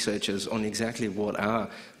researchers on exactly what are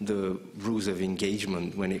the rules of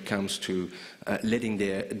engagement when it comes to letting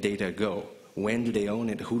their data go. When do they own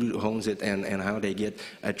it, who owns it, and how they get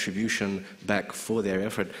attribution back for their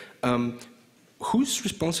effort. Whose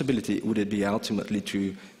responsibility would it be ultimately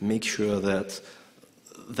to make sure that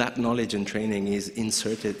that knowledge and training is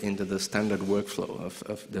inserted into the standard workflow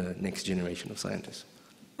of the next generation of scientists?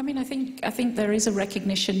 I mean, I think there is a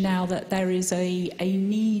recognition now that there is a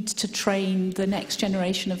need to train the next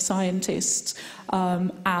generation of scientists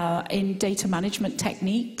in data management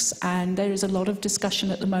techniques, and there is a lot of discussion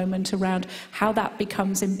at the moment around how that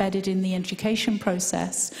becomes embedded in the education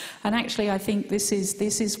process. And actually, I think this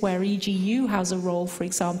is where EGU has a role, for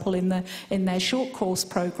example, in their short course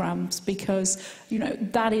programs, because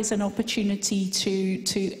that is an opportunity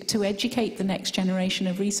to educate the next generation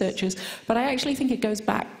of researchers. But I actually think it goes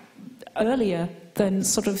back earlier than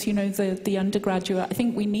sort of, the undergraduate. I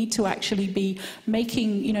think we need to actually be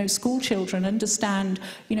making, school children understand,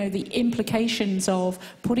 the implications of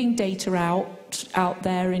putting data out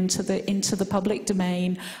there into the public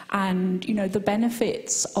domain, and the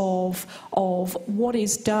benefits of what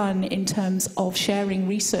is done in terms of sharing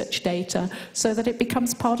research data, so that it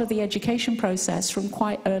becomes part of the education process from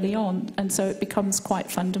quite early on, and so it becomes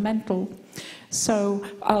quite fundamental. So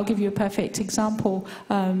I'll give you a perfect example.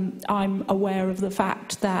 I'm aware of the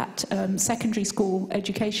fact that secondary school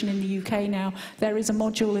education in the UK now, there is a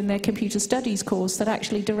module in their computer studies course that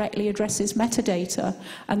actually directly addresses metadata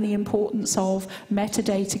and the importance of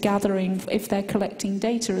metadata gathering if they're collecting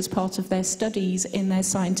data as part of their studies in their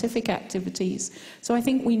scientific activities. So I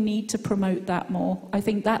think we need to promote that more. I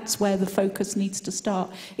think that's where the focus needs to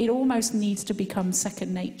start. It almost needs to become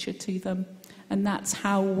second nature to them. And that's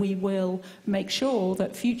how we will make sure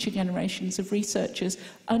that future generations of researchers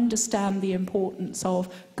understand the importance of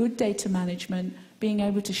good data management, being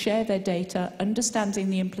able to share their data, understanding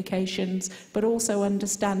the implications, but also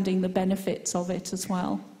understanding the benefits of it as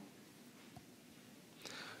well.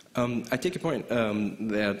 I take your point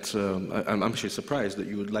that I'm actually surprised that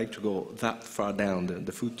you would like to go that far down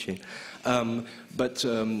the food chain.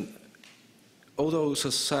 Although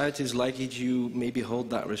societies like EGU maybe hold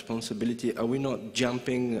that responsibility, are we not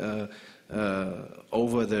jumping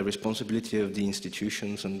over the responsibility of the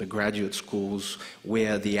institutions and the graduate schools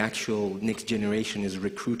where the actual next generation is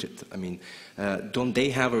recruited? I mean, don't they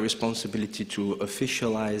have a responsibility to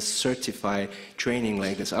officialize, certify training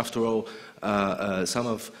like this? After all, some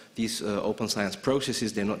of these open science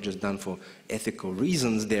processes, they're not just done for ethical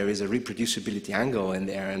reasons. There is a reproducibility angle in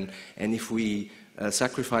there, and if we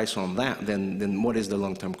sacrifice on that, then what is the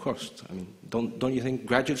long-term cost? I mean, don't you think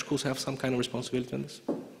graduate schools have some kind of responsibility on this?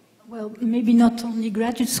 Well, maybe not only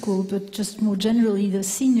graduate school, but just more generally the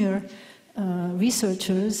senior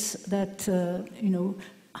researchers that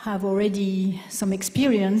have already some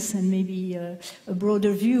experience and maybe a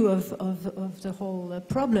broader view of the whole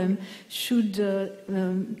problem should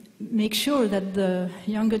make sure that the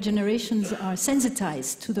younger generations are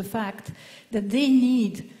sensitized to the fact that they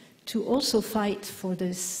need to also fight for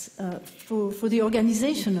this, for the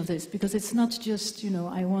organization of this, because it's not just,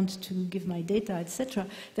 I want to give my data, etc.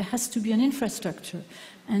 There has to be an infrastructure.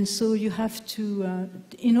 And so you have to,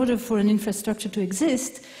 in order for an infrastructure to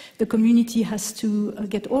exist, the community has to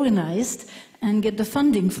get organized and get the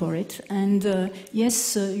funding for it. And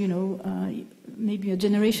yes, you know, maybe a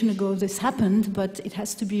generation ago this happened, but it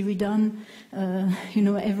has to be redone, you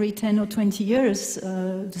know, every 10 or 20 years,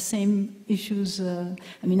 the same issues. I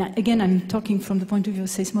mean, again, I'm talking from the point of view of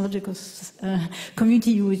seismological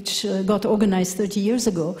community, which got organized 30 years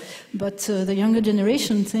ago, but the younger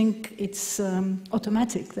generation think it's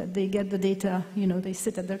automatic, that they get the data, you know, they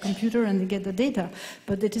sit at their computer and they get the data,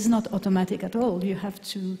 but it is not automatic at all. You have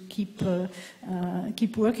to keep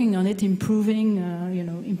working on it, improving, you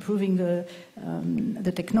know, improving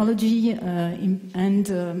the technology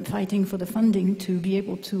and fighting for the funding to be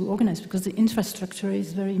able to organize, because the infrastructure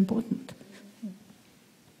is very important.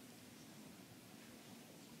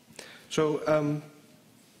 So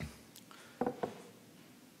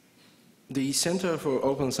the Center for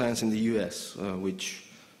Open Science in the US, which,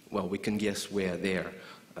 well, we can guess where their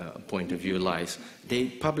point of view lies, they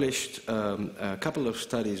published a couple of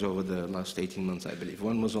studies over the last 18 months, I believe.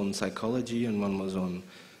 One was on psychology and one was on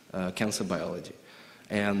cancer biology.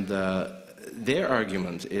 And their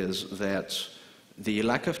argument is that the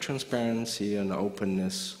lack of transparency and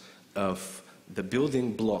openness of the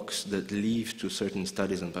building blocks that lead to certain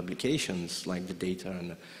studies and publications, like the data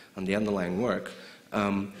and the underlying work,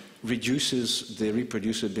 reduces the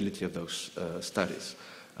reproducibility of those studies.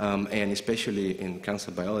 And especially in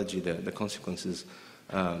cancer biology, the consequences,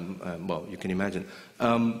 well, you can imagine.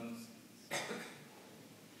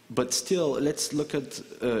 But still, let's look at,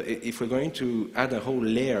 if we're going to add a whole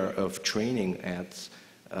layer of training at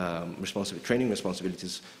training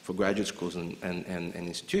responsibilities for graduate schools and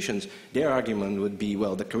institutions, their argument would be,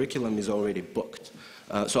 well, the curriculum is already booked.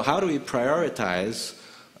 So how do we prioritize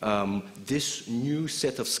this new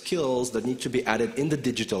set of skills that need to be added in the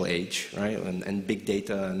digital age, right, and big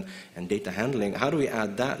data and data handling? How do we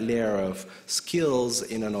add that layer of skills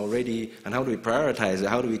in an already, and how do we prioritize it?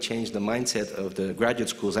 How do we change the mindset of the graduate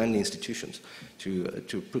schools and the institutions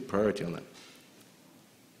to put priority on that?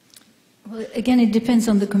 Well, again, it depends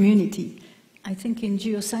on the community. I think in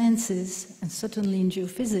geosciences, and certainly in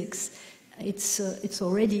geophysics, it's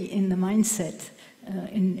already in the mindset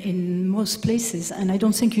in most places, and I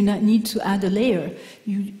don't think you need to add a layer.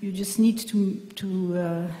 You just need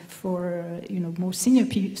to for you know, more senior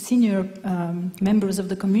members of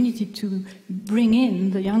the community to bring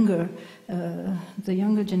in the younger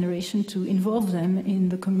generation, to involve them in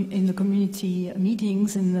the community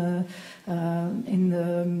meetings, in the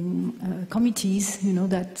committees, you know,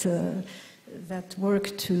 that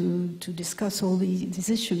work to discuss all these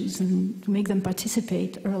issues and to make them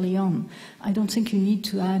participate early on. I don't think you need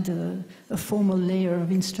to add a formal layer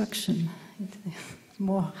of instruction. It's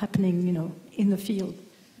more happening, you know, in the field.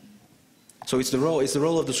 So it's the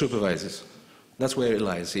role of the supervisors. That's where it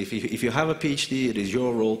lies. If you have a PhD, it is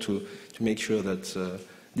your role to make sure that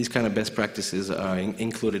these kind of best practices are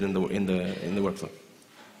included in the workflow.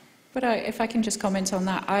 But if I can just comment on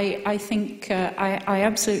that, I think I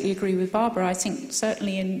absolutely agree with Barbara. I think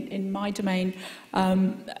certainly in my domain,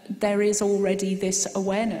 there is already this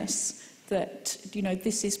awareness that, you know,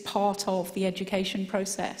 this is part of the education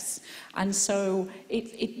process. And so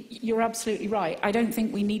you're absolutely right. I don't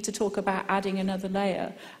think we need to talk about adding another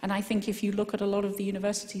layer. And I think if you look at a lot of the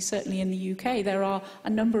universities, certainly in the UK, there are a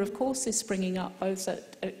number of courses springing up, both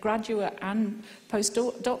at graduate and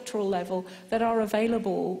postdoctoral level, that are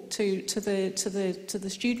available to the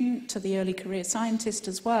student, to the early career scientist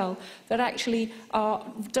as well, that actually are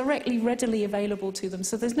directly, readily available to them.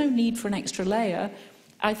 So there's no need for an extra layer.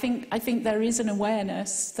 I think there is an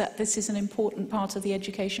awareness that this is an important part of the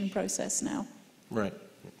education process now. Right.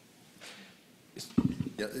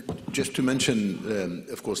 Yeah, just to mention,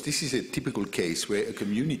 of course, this is a typical case where a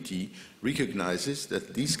community recognizes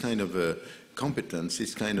that this kind of competence,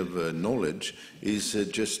 this kind of knowledge is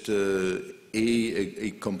just a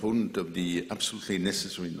component of the absolutely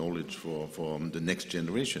necessary knowledge for the next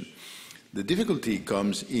generation. The difficulty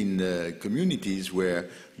comes in communities where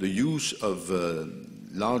the use of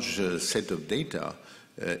large set of data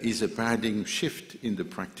is a paradigm shift in the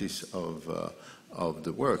practice of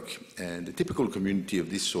the work. And the typical community of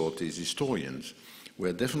this sort is historians,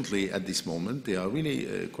 where definitely at this moment there are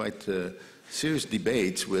really quite serious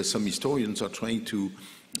debates where some historians are trying to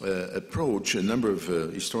approach a number of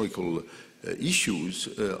historical issues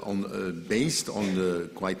based on the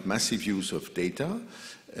quite massive use of data,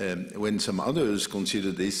 when some others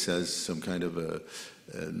consider this as some kind of a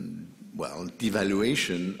well,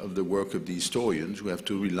 devaluation of the work of the historians, who have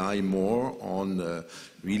to rely more on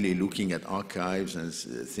really looking at archives and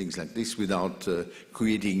things like this, without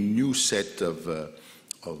creating new set of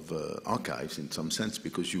archives in some sense,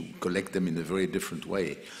 because you collect them in a very different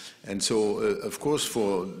way. And so, of course,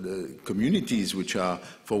 for the communities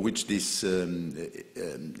for which this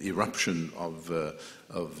eruption of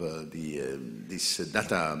this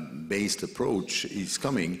data-based approach is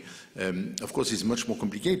coming, of course, it's much more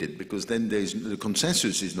complicated, because then the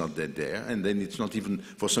consensus is not there, and then it's not even,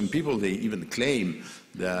 for some people, they even claim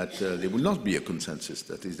that there will not be a consensus.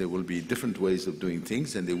 That is, there will be different ways of doing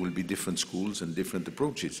things, and there will be different schools and different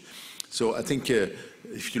approaches. So I think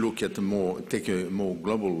if you look at take a more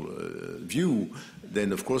global view,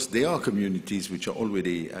 then of course there are communities which are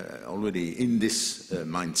already in this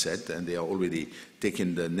mindset, and they are already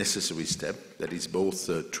taking the necessary step. That is both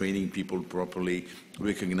training people properly,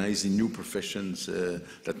 recognizing new professions,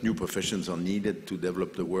 that new professions are needed to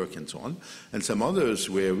develop the work and so on. And some others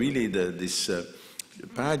where really this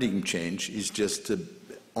paradigm change is just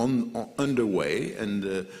underway, and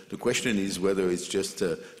the question is whether it's just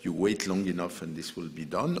you wait long enough and this will be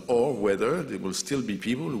done, or whether there will still be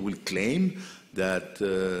people who will claim that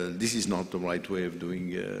this is not the right way of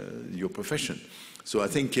doing your profession. So I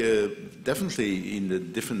think definitely in the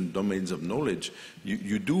different domains of knowledge,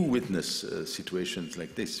 you do witness situations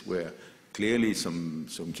like this, where clearly some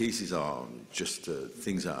cases are just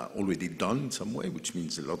things are already done in some way, which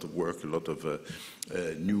means a lot of work, a lot of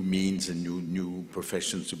new means and new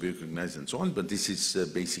professions to be recognized and so on, but this is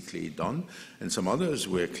basically done. And some others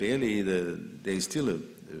where clearly there is still a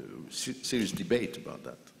serious debate about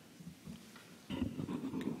that.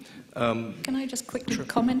 Can I just quickly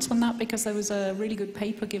comment on that? Because there was a really good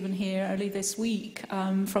paper given here early this week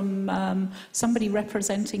from somebody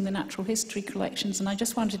representing the natural history collections, and I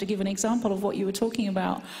just wanted to give an example of what you were talking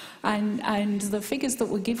about. And the figures that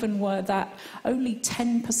were given were that only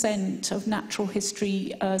 10% of natural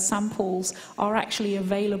history samples are actually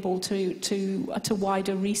available to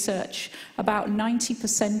wider research. About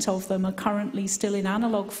 90% of them are currently still in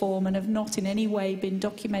analog form and have not in any way been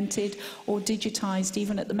documented or digitized,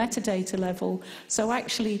 even at the metadata level. So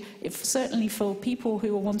actually, certainly for people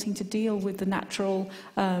who are wanting to deal with the natural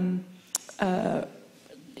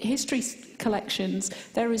history collections,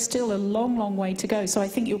 there is still a long, long way to go. So I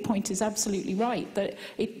think your point is absolutely right, that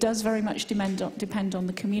it does very much depend on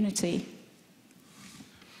the community.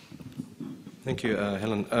 Thank you,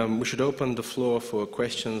 Helen. We should open the floor for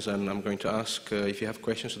questions, and I'm going to ask if you have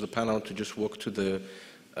questions to the panel to just walk to the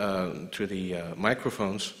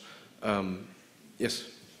microphones. Yes.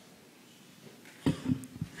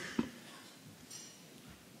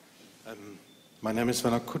 My name is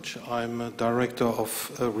Werner Kutsch. I'm a director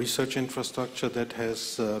of a research infrastructure that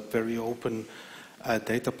has a very open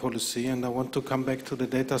data policy, and I want to come back to the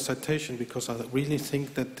data citation because I really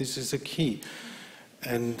think that this is a key.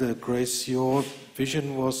 And Grace, your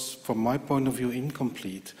vision was, from my point of view,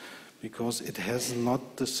 incomplete because it has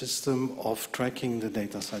not the system of tracking the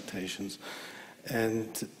data citations.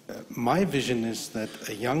 And my vision is that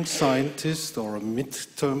a young scientist or a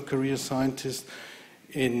mid-term career scientist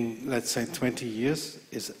in, let's say, 20 years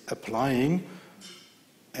is applying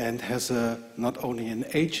and has not only an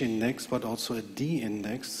H index but also a D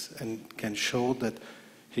index and can show that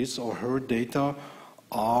his or her data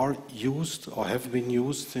are used or have been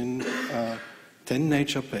used in 10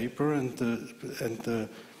 Nature paper, and the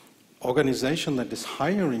organization that is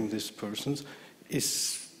hiring these persons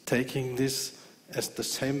is taking this as the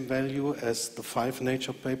same value as the 5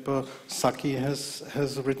 Nature paper Saki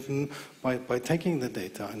has written by taking the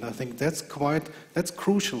data. And I think that's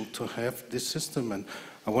crucial to have this system. And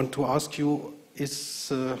I want to ask you,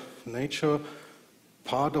 is Nature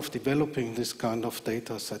part of developing this kind of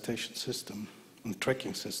data citation system and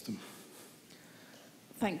tracking system?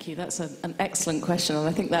 Thank you. That's an excellent question, and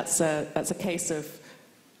I think that's a case of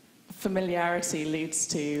familiarity leads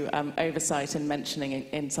to oversight and mentioning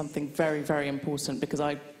in something very, very important, because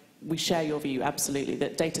we share your view absolutely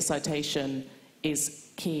that data citation is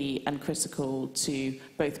key and critical to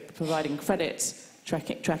both providing credit,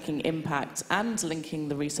 tracking impact, and linking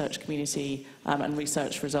the research community and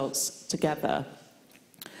research results together.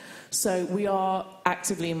 So we are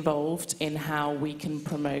actively involved in how we can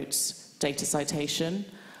promote data citation.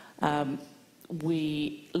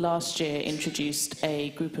 We last year introduced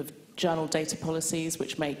a group of journal data policies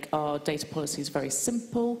which make our data policies very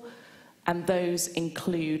simple, and those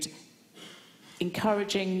include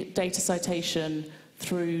encouraging data citation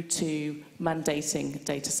through to mandating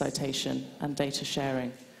data citation and data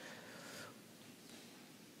sharing.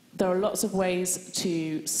 There are lots of ways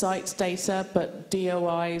to cite data, but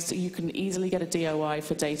DOIs, you can easily get a DOI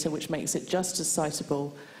for data which makes it just as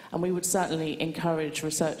citable, and we would certainly encourage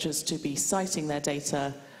researchers to be citing their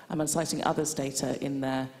data and citing others' data in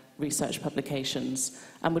their research publications,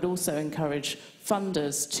 and would also encourage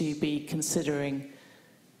funders to be considering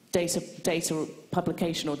data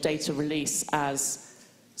publication or data release as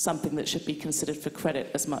something that should be considered for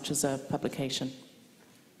credit as much as a publication.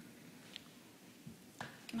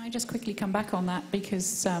 Can I just quickly come back on that,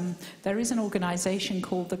 because there is an organisation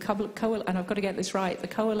called the and I've got to get this right, the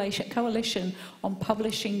Coalition on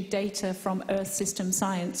Publishing Data from Earth System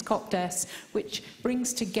Science, COPDES, which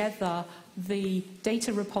brings together the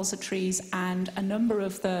data repositories and a number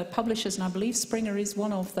of the publishers, and I believe Springer is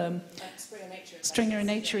one of them. Springer and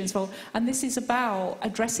Nature is involved, and this is about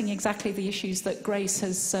addressing exactly the issues that Grace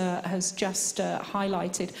has just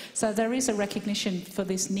highlighted. So there is a recognition for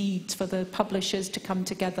this need for the publishers to come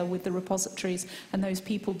together with the repositories and those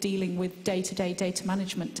people dealing with day-to-day data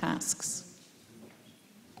management tasks.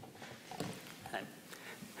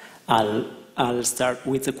 I'll start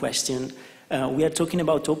with the question. We are talking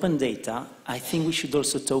about open data. I think we should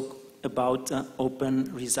also talk about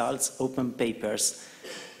open results, open papers.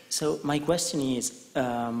 So my question is,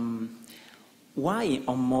 why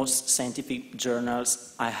on most scientific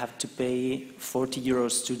journals I have to pay 40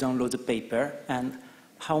 euros to download a paper, and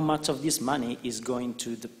how much of this money is going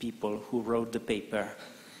to the people who wrote the paper?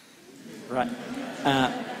 Right.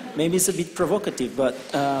 Maybe it's a bit provocative, but...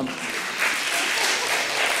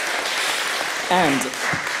 and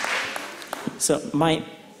so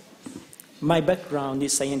my background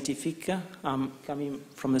is scientific. I'm coming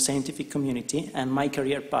from the scientific community, and my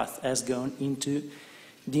career path has gone into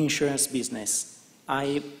the insurance business.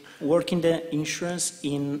 I work in the insurance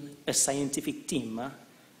in a scientific team,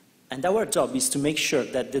 and our job is to make sure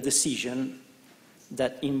that the decisions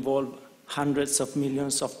that involve hundreds of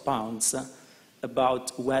millions of pounds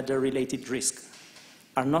about weather-related risk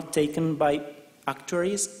are not taken by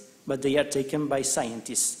actuaries, but they are taken by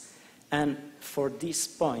scientists. And for this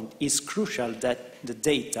point, it's crucial that the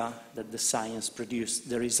data that the science produced,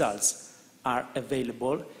 the results, are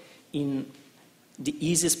available in the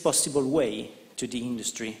easiest possible way to the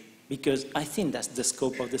industry, because I think that's the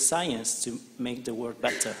scope of the science, to make the world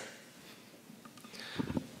better.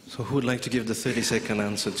 So who would like to give the 30-second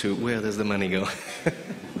answer to where does the money go?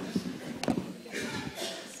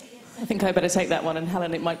 I think I better take that one, and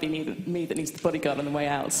Helen, it might be me that needs the bodyguard on the way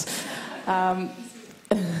out.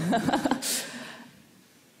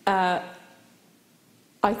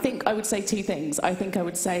 I think I would say two things. I think I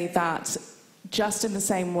would say that just in the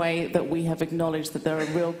same way that we have acknowledged that there are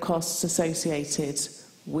real costs associated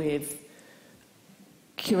with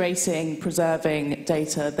curating, preserving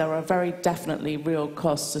data, there are very definitely real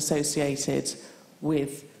costs associated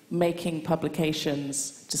with making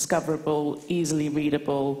publications discoverable, easily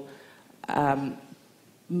readable,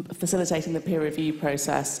 facilitating the peer review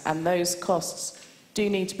process, and those costs do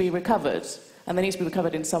need to be recovered, and they need to be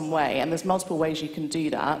recovered in some way, and there's multiple ways you can do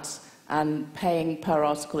that, and paying per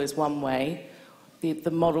article is one way.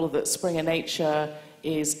 The model that Springer Nature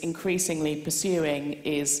is increasingly pursuing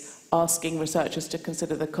is asking researchers to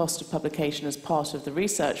consider the cost of publication as part of the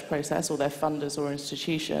research process, or their funders or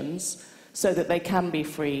institutions, so that they can be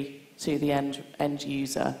free to the end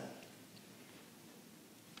user.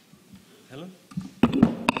 Helen, do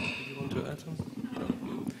you want to add something?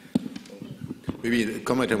 Maybe the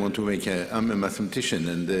comment I want to make, I'm a mathematician,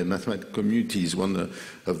 and the mathematical community is one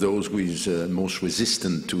of those who is most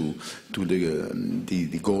resistant to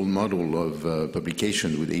the gold model of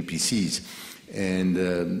publication with APCs.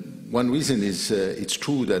 And one reason is it's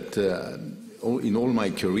true that in all my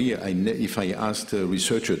career, if I asked a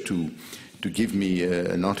researcher to give me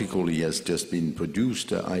an article he has just been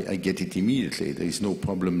produced, I get it immediately. There is no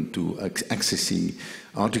problem to accessing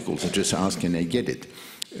articles. I just ask and I get it.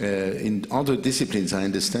 In other disciplines, I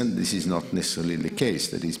understand this is not necessarily the case.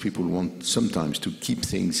 That is, people want sometimes to keep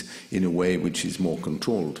things in a way which is more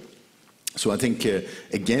controlled. So I think,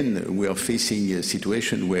 again, we are facing a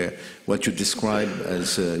situation where what you describe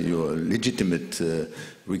as your legitimate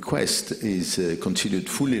request is considered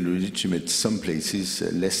fully legitimate some places,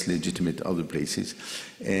 less legitimate other places.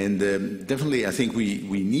 And definitely I think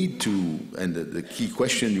we need to, and the key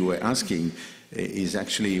question you were asking is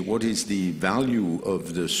actually what is the value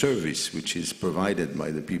of the service which is provided by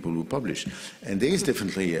the people who publish. And there is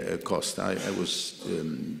definitely a cost. I was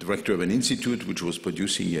director of an institute which was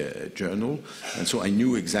producing a journal, and so I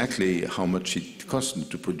knew exactly how much it cost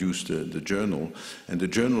to produce the journal. And the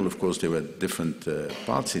journal, of course, there were different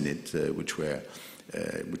parts in it which were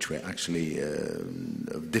which were actually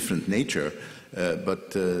of different nature.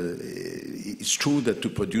 But it's true that to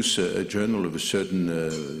produce a journal of a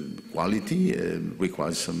certain quality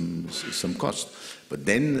requires some cost. But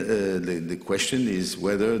then the question is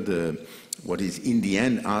whether what is in the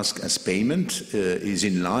end asked as payment is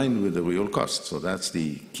in line with the real cost. So that's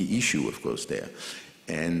the key issue, of course, there.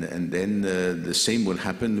 And then the same will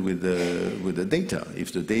happen with the data.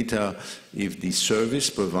 If the service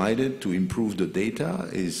provided to improve the data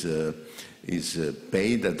is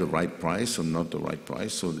paid at the right price or not the right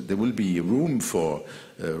price, so there will be room for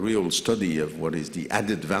a real study of what is the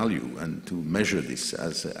added value and to measure this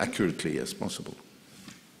as accurately as possible.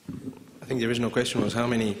 I think the original question was how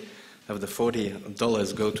many of the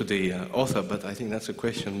 $40 go to the author, but I think that's a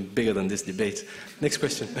question bigger than this debate. Next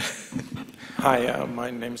question. Hi,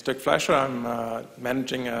 my name is Dirk Fleischer. I'm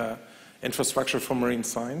managing infrastructure for marine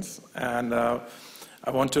science, and I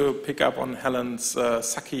want to pick up on Helen's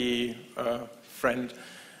sucky friend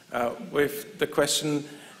with the question,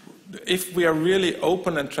 if we are really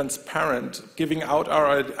open and transparent, giving out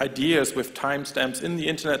our ideas with timestamps in the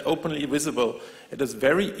internet openly visible, it is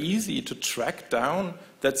very easy to track down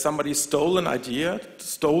that somebody stole an idea,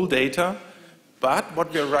 stole data, but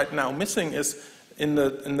what we are right now missing is in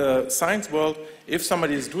the science world, if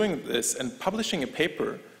somebody is doing this and publishing a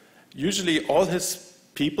paper, usually all his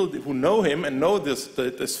people who know him and know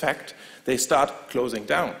this fact, they start closing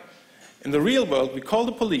down. In the real world, we call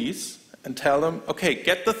the police and tell them, okay,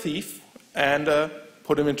 get the thief and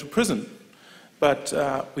put him into prison. But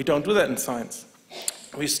we don't do that in science.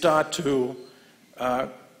 We start to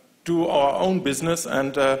do our own business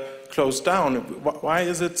and close down. Why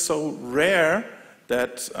is it so rare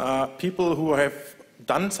that people who have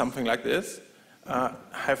done something like this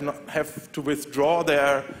have to withdraw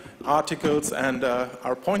their articles and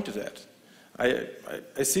are pointed at?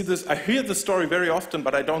 I see this, I hear the story very often,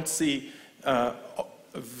 but I don't see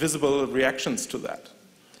visible reactions to that.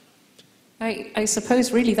 I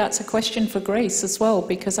suppose really that's a question for Grace as well,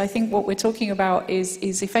 because I think what we're talking about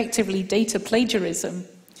is effectively data plagiarism.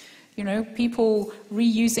 You know, people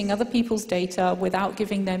reusing other people's data without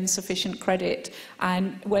giving them sufficient credit.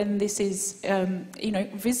 And when this is, you know,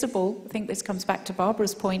 visible, I think this comes back to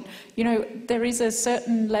Barbara's point, you know, there is a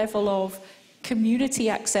certain level of community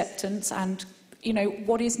acceptance and, you know,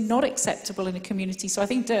 what is not acceptable in a community. So I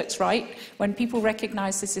think Dirk's right. When people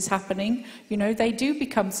recognize this is happening, you know, they do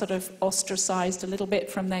become sort of ostracized a little bit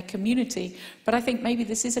from their community. But I think maybe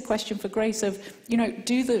this is a question for Grace of, you know,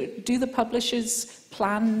 do the publishers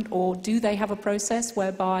plan, or do they have a process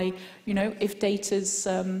whereby, you know, if data's,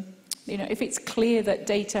 you know, if it's clear that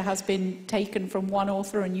data has been taken from one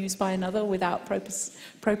author and used by another without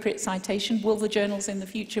appropriate citation, will the journals in the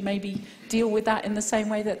future maybe deal with that in the same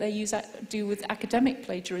way that they do with academic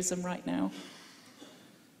plagiarism right now?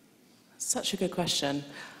 Such a good question.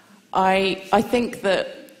 I think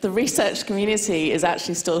that the research community is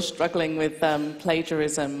actually still struggling with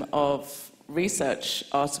plagiarism of research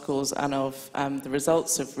articles and of the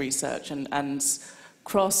results of research, and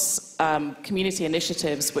cross community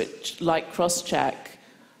initiatives which, like Crosscheck,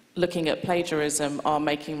 looking at plagiarism, are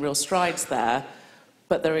making real strides there,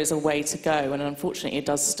 but there is a way to go, and unfortunately it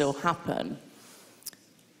does still happen.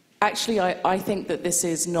 Actually, I think that this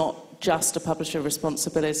is not just a publisher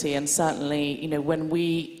responsibility, and certainly, you know, when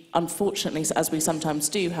we, unfortunately, as we sometimes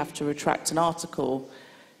do, have to retract an article,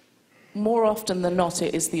 more often than not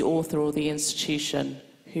it is the author or the institution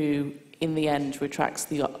who, in the end, retracts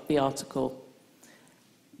the article.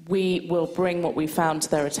 We will bring what we found to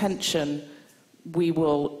their attention, we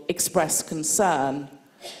will express concern,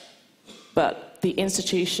 but the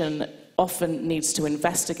institution often needs to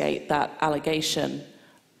investigate that allegation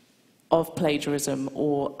of plagiarism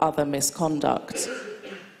or other misconduct,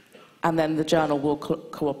 and then the journal will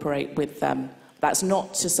cooperate with them. That's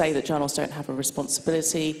not to say that journals don't have a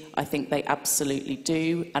responsibility. I think they absolutely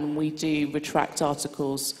do, and we do retract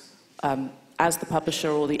articles as the publisher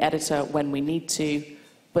or the editor when we need to,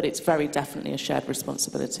 but it's very definitely a shared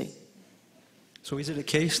responsibility. So is it a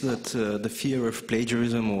case that the fear of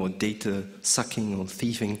plagiarism or data sucking or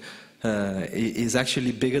thieving is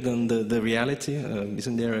actually bigger than the reality?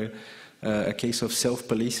 Isn't there a case of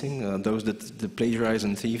self-policing? Those that plagiarize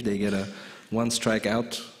and thieve, they get a one strike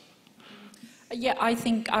out? Yeah, I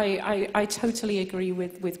think I totally agree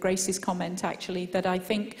with Grace's comment, actually, that I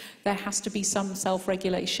think there has to be some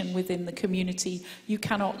self-regulation within the community. You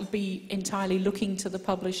cannot be entirely looking to the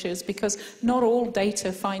publishers, because not all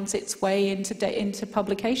data finds its way into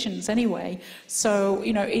publications anyway. So,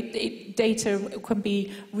 you know, data can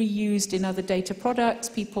be reused in other data products.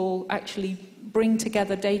 People actually bring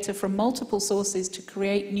together data from multiple sources to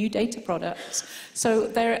create new data products. So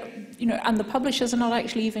there, and the publishers are not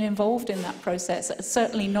actually even involved in that process,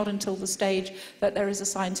 certainly not until the stage that there is a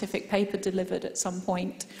scientific paper delivered at some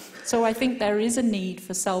point. So I think there is a need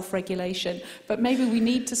for self-regulation, but maybe we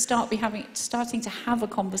need to starting to have a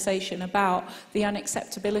conversation about the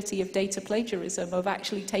unacceptability of data plagiarism, of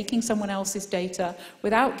actually taking someone else's data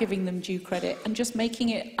without giving them due credit and just making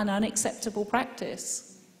it an unacceptable practice.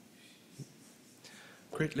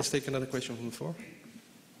 Great, let's take another question from the floor.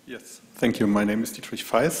 Yes, thank you. My name is Dietrich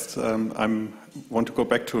Feist. I want to go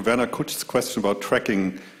back to Werner Kutsch's question about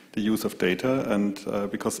tracking the use of data, and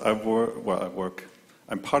because I'm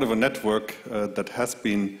part of a network that has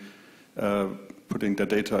been putting the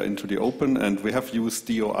data into the open, and we have used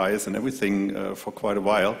DOIs and everything for quite a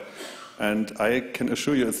while. And I can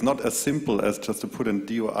assure you it's not as simple as just to put a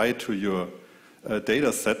DOI to your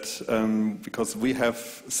data set, because we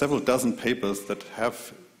have several dozen papers that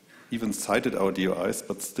have even cited our DOIs,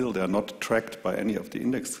 but still they are not tracked by any of the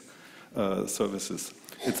index services.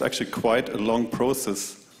 It's actually quite a long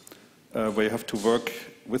process where you have to work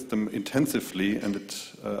with them intensively, and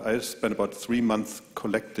I spent about 3 months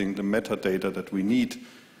collecting the metadata that we need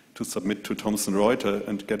to submit to Thomson Reuters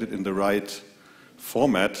and get it in the right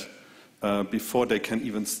format before they can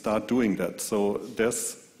even start doing that. So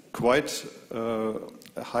there's quite a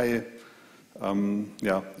high,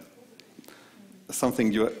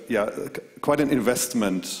 quite an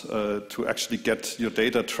investment to actually get your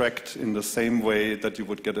data tracked in the same way that you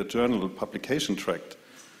would get a journal publication tracked.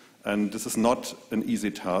 And this is not an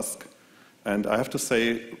easy task. And I have to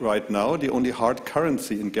say, right now, the only hard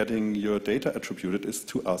currency in getting your data attributed is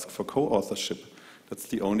to ask for co-authorship. That's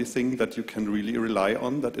the only thing that you can really rely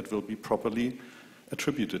on, that it will be properly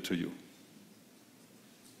attributed to you.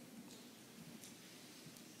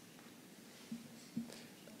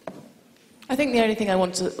 I think the only thing I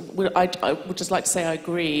would just like to say I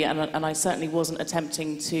agree, and I certainly wasn't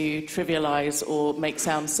attempting to trivialize or make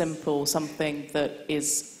sound simple something that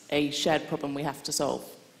is a shared problem we have to solve.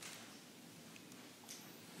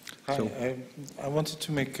 I wanted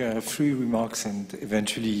to make 3 remarks, and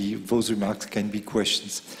eventually those remarks can be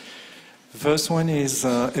questions. The first one is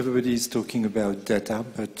everybody is talking about data,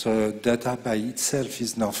 but data by itself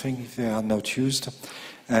is nothing if they are not used,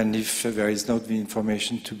 and if there is not the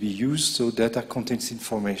information to be used. So data contains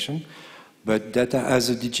information, but data as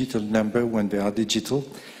a digital number, when they are digital,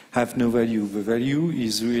 have no value. The value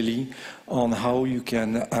is really on how you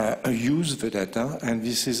can use the data, and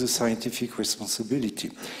this is a scientific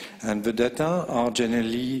responsibility. And the data are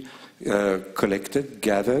generally collected,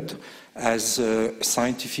 gathered as a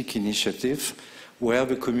scientific initiative where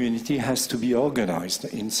the community has to be organized.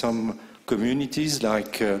 In some communities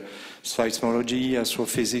like seismology,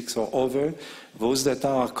 astrophysics or other, those data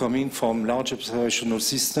are coming from large observational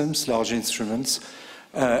systems, large instruments,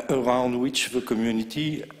 around which the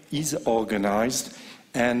community is organized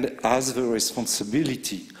and has the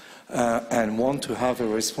responsibility and want to have a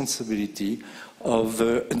responsibility of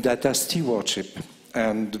data stewardship.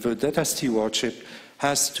 And the data stewardship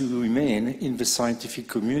has to remain in the scientific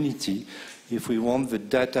community if we want the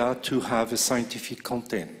data to have a scientific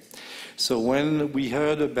content. So when we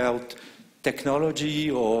heard about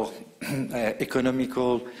technology or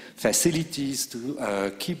economical facilities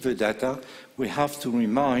to keep the data, we have to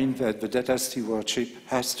remind that the data stewardship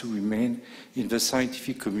has to remain in the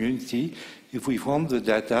scientific community if we want the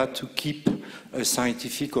data to keep a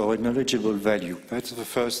scientific or a knowledgeable value. That's the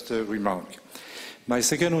first remark. My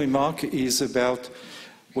second remark is about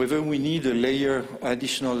whether we need a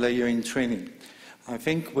additional layer in training. I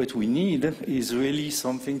think what we need is really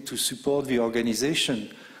something to support the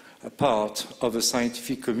organization, a part of a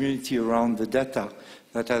scientific community around the data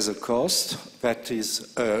that has a cost, that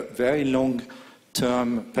is a very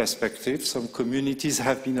long-term perspective. Some communities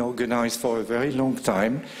have been organized for a very long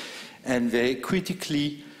time, and they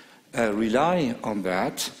critically rely on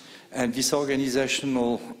that. And this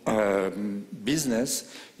organizational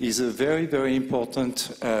business is a very, very important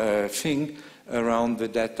thing around the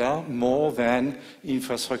data, more than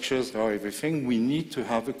infrastructures or everything. We need to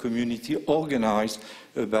have a community organized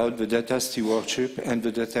about the data stewardship and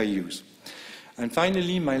the data use. And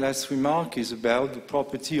finally, my last remark is about the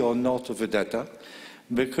property or not of the data,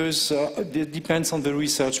 because it depends on the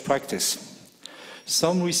research practice.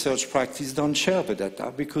 Some research practices don't share the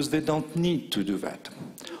data because they don't need to do that,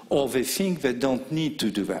 or they think they don't need to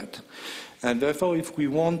do that. And therefore, if we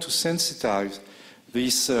want to sensitize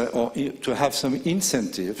this, or to have some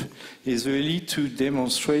incentive, is really to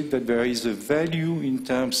demonstrate that there is a value in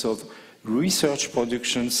terms of research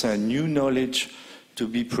productions and new knowledge to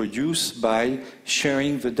be produced by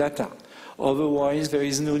sharing the data. Otherwise, there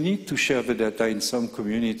is no need to share the data in some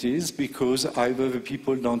communities because either the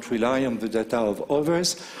people don't rely on the data of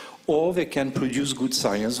others or they can produce good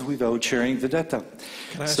science without sharing the data.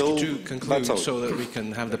 Can I ask you to conclude so that we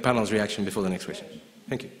can have the panel's reaction before the next question?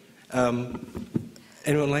 Thank you.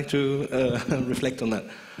 Anyone like to reflect on that?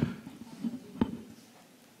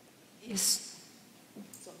 Yes.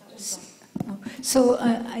 So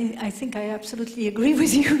I think I absolutely agree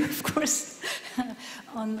with you, of course,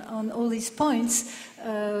 on all these points.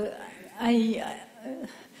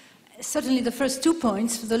 Certainly the first 2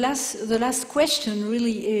 points. The last question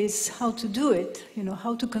really is how to do it. You know,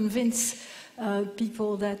 how to convince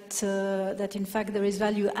people that in fact there is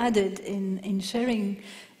value added in sharing.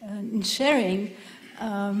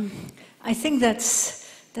 I think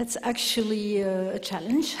that's actually a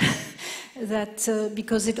challenge. That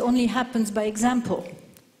because it only happens by example,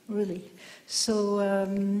 really. So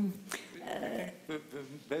the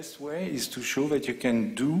best way is to show that you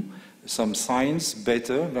can do some science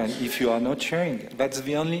better than if you are not sharing. That's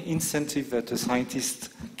the only incentive that a scientist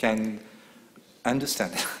can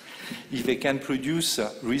understand. If they can produce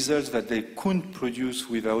results that they couldn't produce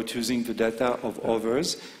without using the data of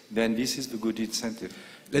others, then this is the good incentive.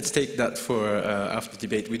 Let's take that for after the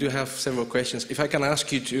debate. We do have several questions. If I can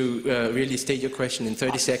ask you to really state your question in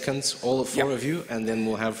 30 seconds, all four of you, and then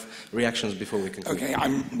we'll have reactions before we conclude. Okay,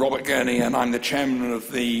 I'm Robert Gurney, and I'm the chairman of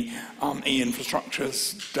the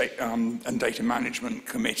E-Infrastructures and Data Management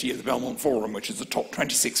Committee of the Belmont Forum, which is the top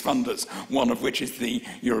 26 funders, one of which is the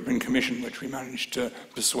European Commission, which we managed to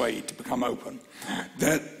persuade to become open.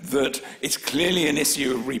 That it's clearly an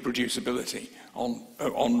issue of reproducibility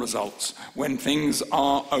on results. When things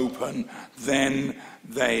are open, then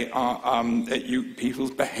they are people's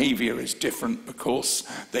behaviour is different because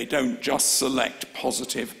they don't just select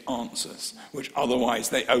positive answers, which otherwise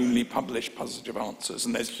they only publish positive answers,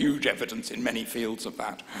 and there's huge evidence in many fields of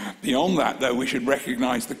that. Beyond that, though, we should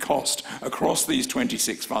recognise the cost across these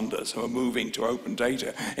 26 funders who are moving to open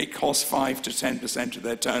data. It costs 5 to 10% of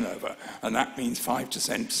their turnover, and that means 5 to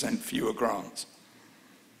 10% fewer grants.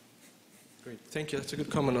 Great, thank you. That's a good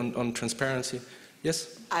comment on transparency.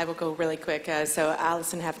 Yes? I will go really quick. So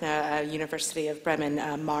Alison Hefner, University of Bremen,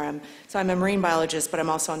 Marham. So I'm a marine biologist, but I'm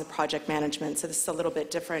also on the project management. So this is a little bit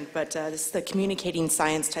different, but this is the communicating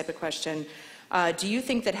science type of question. Do you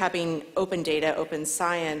think that having open data, open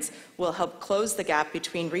science will help close the gap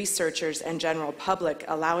between researchers and general public,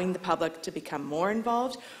 allowing the public to become more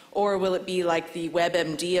involved? Or will it be like the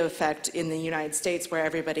WebMD effect in the United States where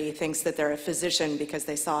everybody thinks that they're a physician because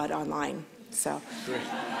they saw it online? So. Great.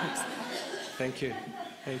 Thank you.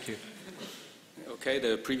 Thank you. Okay,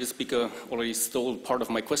 the previous speaker already stole part of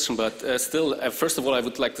my question, but still, first of all, I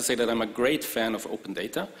would like to say that I'm a great fan of open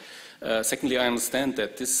data. Secondly, I understand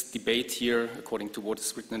that this debate here, according to what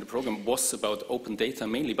is written in the program, was about open data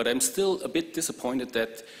mainly, but I'm still a bit disappointed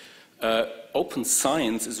that open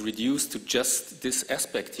science is reduced to just this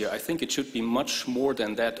aspect here. I think it should be much more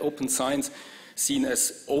than that. Open science seen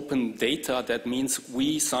as open data, that means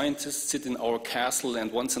we scientists sit in our castle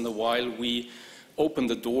and once in a while we open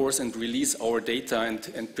the doors and release our data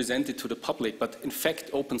and present it to the public. But in fact,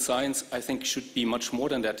 open science, I think, should be much more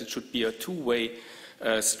than that. It should be a two-way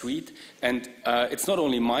street. And it's not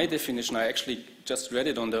only my definition, I actually just read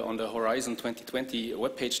it on the Horizon 2020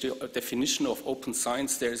 webpage, the definition of open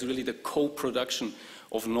science. There is really the co-production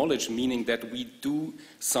of knowledge, meaning that we do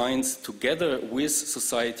science together with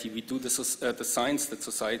society. We do the science that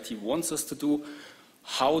society wants us to do,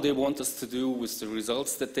 how they want us to do, with the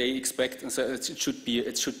results that they expect. And so it should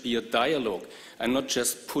be a dialogue and not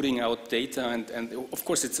just putting out data. And of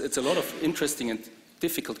course, it's a lot of interesting and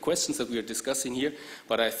difficult questions that we are discussing here,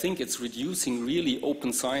 but I think it's reducing really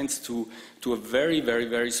open science to a very, very,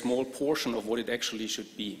 very small portion of what it actually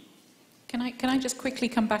should be. Can I just quickly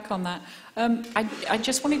come back on that? I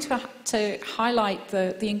just wanted to highlight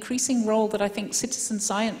the increasing role that I think citizen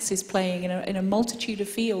science is playing in a multitude of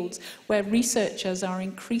fields where researchers are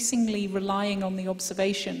increasingly relying on the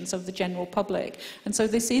observations of the general public. And so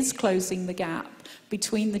this is closing the gap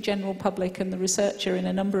between the general public and the researcher in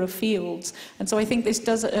a number of fields. And so I think this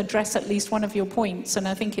does address at least one of your points, and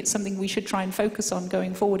I think it's something we should try and focus on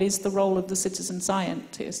going forward, is the role of the citizen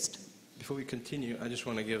scientist. Before we continue, I just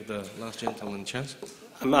want to give the last gentleman a chance.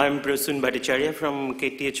 I'm Prasun Bhattacharya from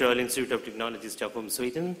KTH Royal Institute of Technology, Stockholm,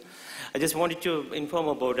 Sweden. I just wanted to inform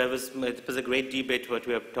about, it was a great debate what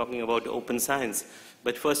we are talking about open science.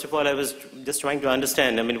 But first of all, I was just trying to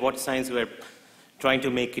understand, what science we're trying to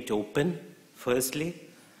make it open, firstly.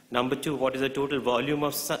 Number two, what is the total volume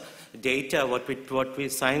of data, what we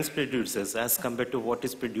science produces as compared to what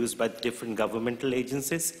is produced by different governmental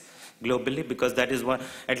agencies? globally, because that is one,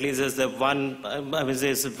 at least is the one, there's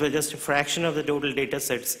just a fraction of the total data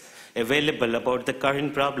sets available about the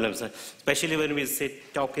current problems, especially when we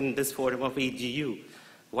talk in this forum of EGU.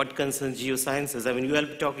 What concerns geosciences? I mean, you are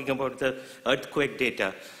talking about the earthquake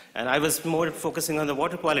data, and I was more focusing on the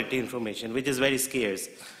water quality information, which is very scarce.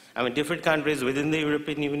 I mean, different countries within the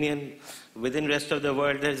European Union, within the rest of the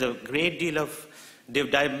world, there's a great deal of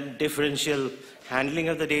differential handling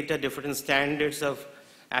of the data, different standards of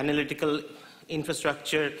analytical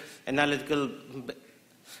infrastructure, analytical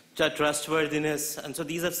trustworthiness. And so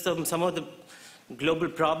these are some of the global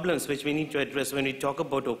problems which we need to address when we talk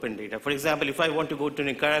about open data. For example, if I want to go to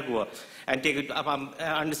Nicaragua and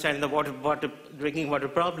understand the drinking water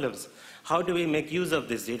problems, how do we make use of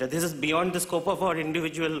this data? This is beyond the scope of our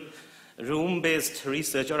individual room-based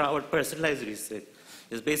research or our personalized research.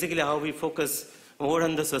 It's basically how we focus more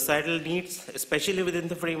on the societal needs, especially within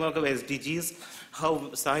the framework of SDGs,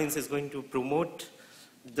 how science is going to promote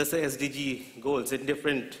the SDG goals in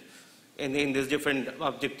these different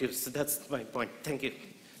objectives. So that's my point. Thank you.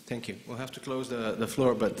 Thank you. We'll have to close the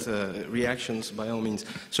floor, but reactions by all means.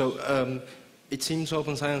 So it seems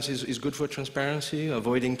open science is good for transparency,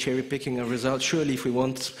 avoiding cherry picking of results. Surely if we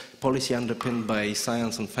want policy underpinned by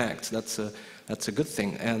science and facts, that's a good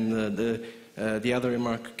thing. And the other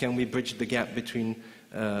remark, can we bridge the gap between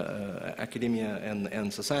academia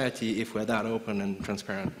and society if we're that open and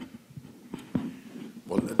transparent?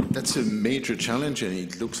 Well, that's a major challenge, and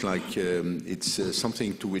it looks like it's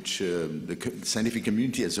something to which the scientific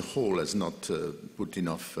community as a whole has not put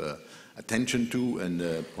enough attention to,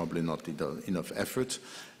 and probably not enough effort.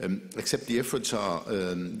 Except the efforts are,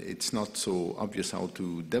 it's not so obvious how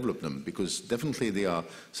to develop them, because definitely there are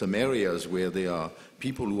some areas where there are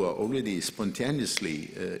people who are already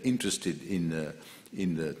spontaneously interested in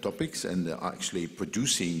the topics and are actually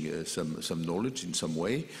producing some knowledge in some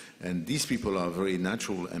way. And these people are very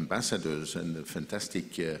natural ambassadors and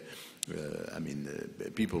fantastic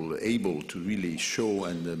people able to really show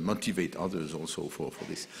and motivate others also for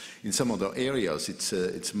this. In some other areas,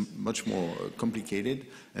 it's much more complicated,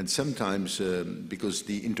 and sometimes because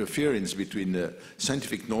the interference between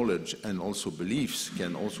scientific knowledge and also beliefs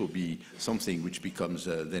can also be something which becomes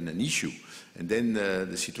then an issue. And then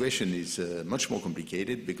the situation is much more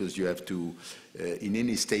complicated, because you have to, in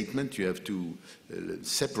any statement, you have to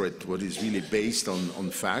separate what is really based on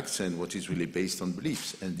facts and what is really based on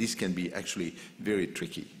beliefs. And this can be actually very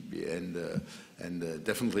tricky. And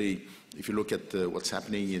definitely, if you look at what's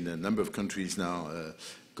happening in a number of countries now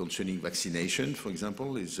concerning vaccination, for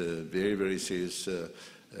example, is a very, very serious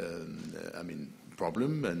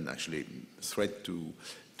problem, and actually threat to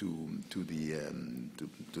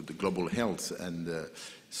the global health. And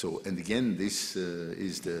and again, this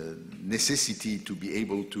is the necessity to be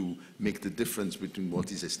able to make the difference between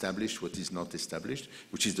what is established, what is not established,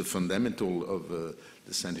 which is the fundamental of the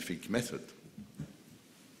scientific method.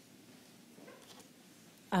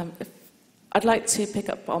 I'd like to pick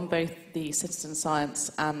up on both the citizen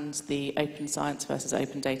science and the open science versus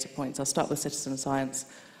open data points. I'll start with citizen science.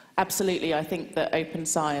 Absolutely, I think that open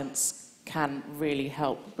science can really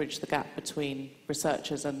help bridge the gap between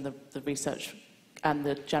researchers and the research and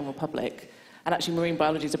the general public. And actually, marine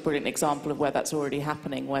biology is a brilliant example of where that's already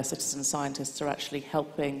happening, where citizen scientists are actually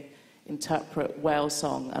helping interpret whale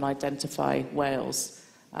song and identify whales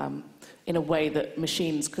in a way that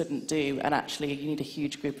machines couldn't do, and actually you need a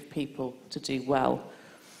huge group of people to do well.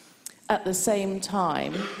 At the same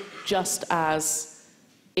time, just as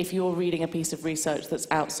if you're reading a piece of research that's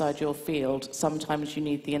outside your field, sometimes you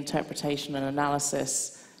need the interpretation and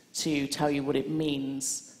analysis to tell you what it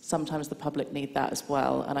means. Sometimes the public need that as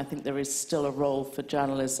well, and I think there is still a role for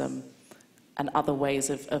journalism and other ways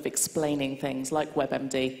of explaining things, like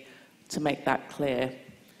WebMD, to make that clear.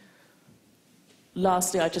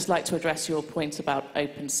 Lastly, I'd just like to address your point about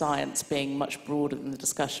open science being much broader than the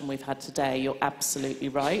discussion we've had today. You're absolutely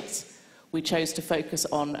right. We chose to focus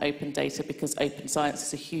on open data because open science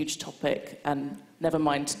is a huge topic, and never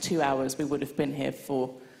mind 2 hours, we would have been here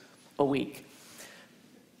for a week.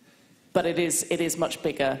 But it is much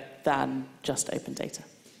bigger than just open data.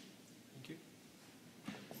 Thank you.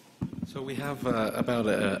 So we have about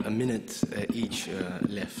a minute each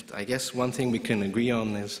left. I guess one thing we can agree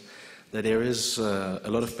on is that there is a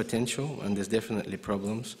lot of potential, and there's definitely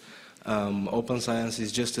problems. Open science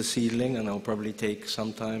is just a seedling, and it'll probably take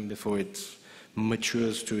some time before it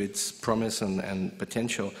matures to its promise and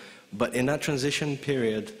potential. But in that transition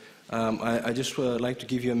period, I just would like to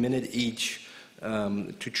give you a minute each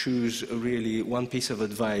to choose really one piece of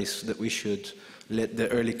advice that we should let the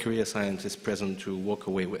early career scientists present to walk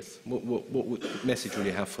away with. What message would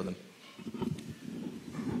you have for them?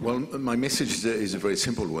 Well, my message is a very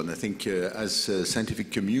simple one. I think as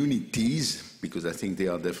scientific communities, because I think they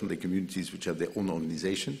are definitely communities which have their own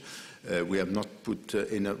organization, we have not put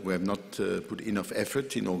enough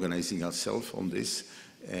effort in organizing ourselves on this,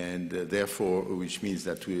 and therefore, which means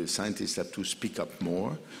that we scientists have to speak up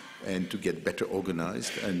more and to get better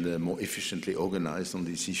organized and more efficiently organized on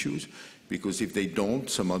these issues, because if they don't,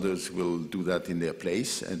 some others will do that in their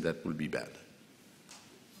place, and that will be bad.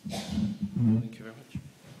 Thank you very much.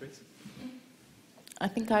 Great. I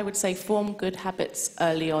think I would say form good habits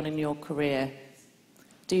early on in your career.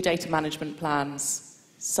 Do data management plans,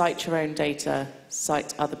 cite your own data,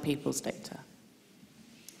 cite other people's data.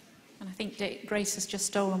 And I think Grace has just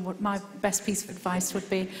stolen what my best piece of advice would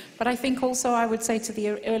be. But I think also I would say to the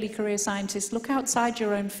early career scientists, look outside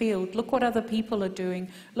your own field. Look what other people are doing.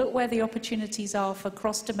 Look where the opportunities are for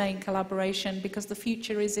cross-domain collaboration, because the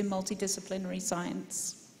future is in multidisciplinary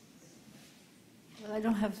science. Well, I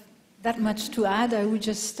don't have that much to add. I would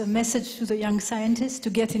just a message to the young scientists to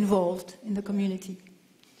get involved in the community.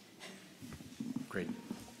 Great.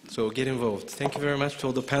 So get involved. Thank you very much to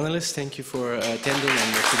all the panelists. Thank you for attending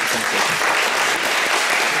and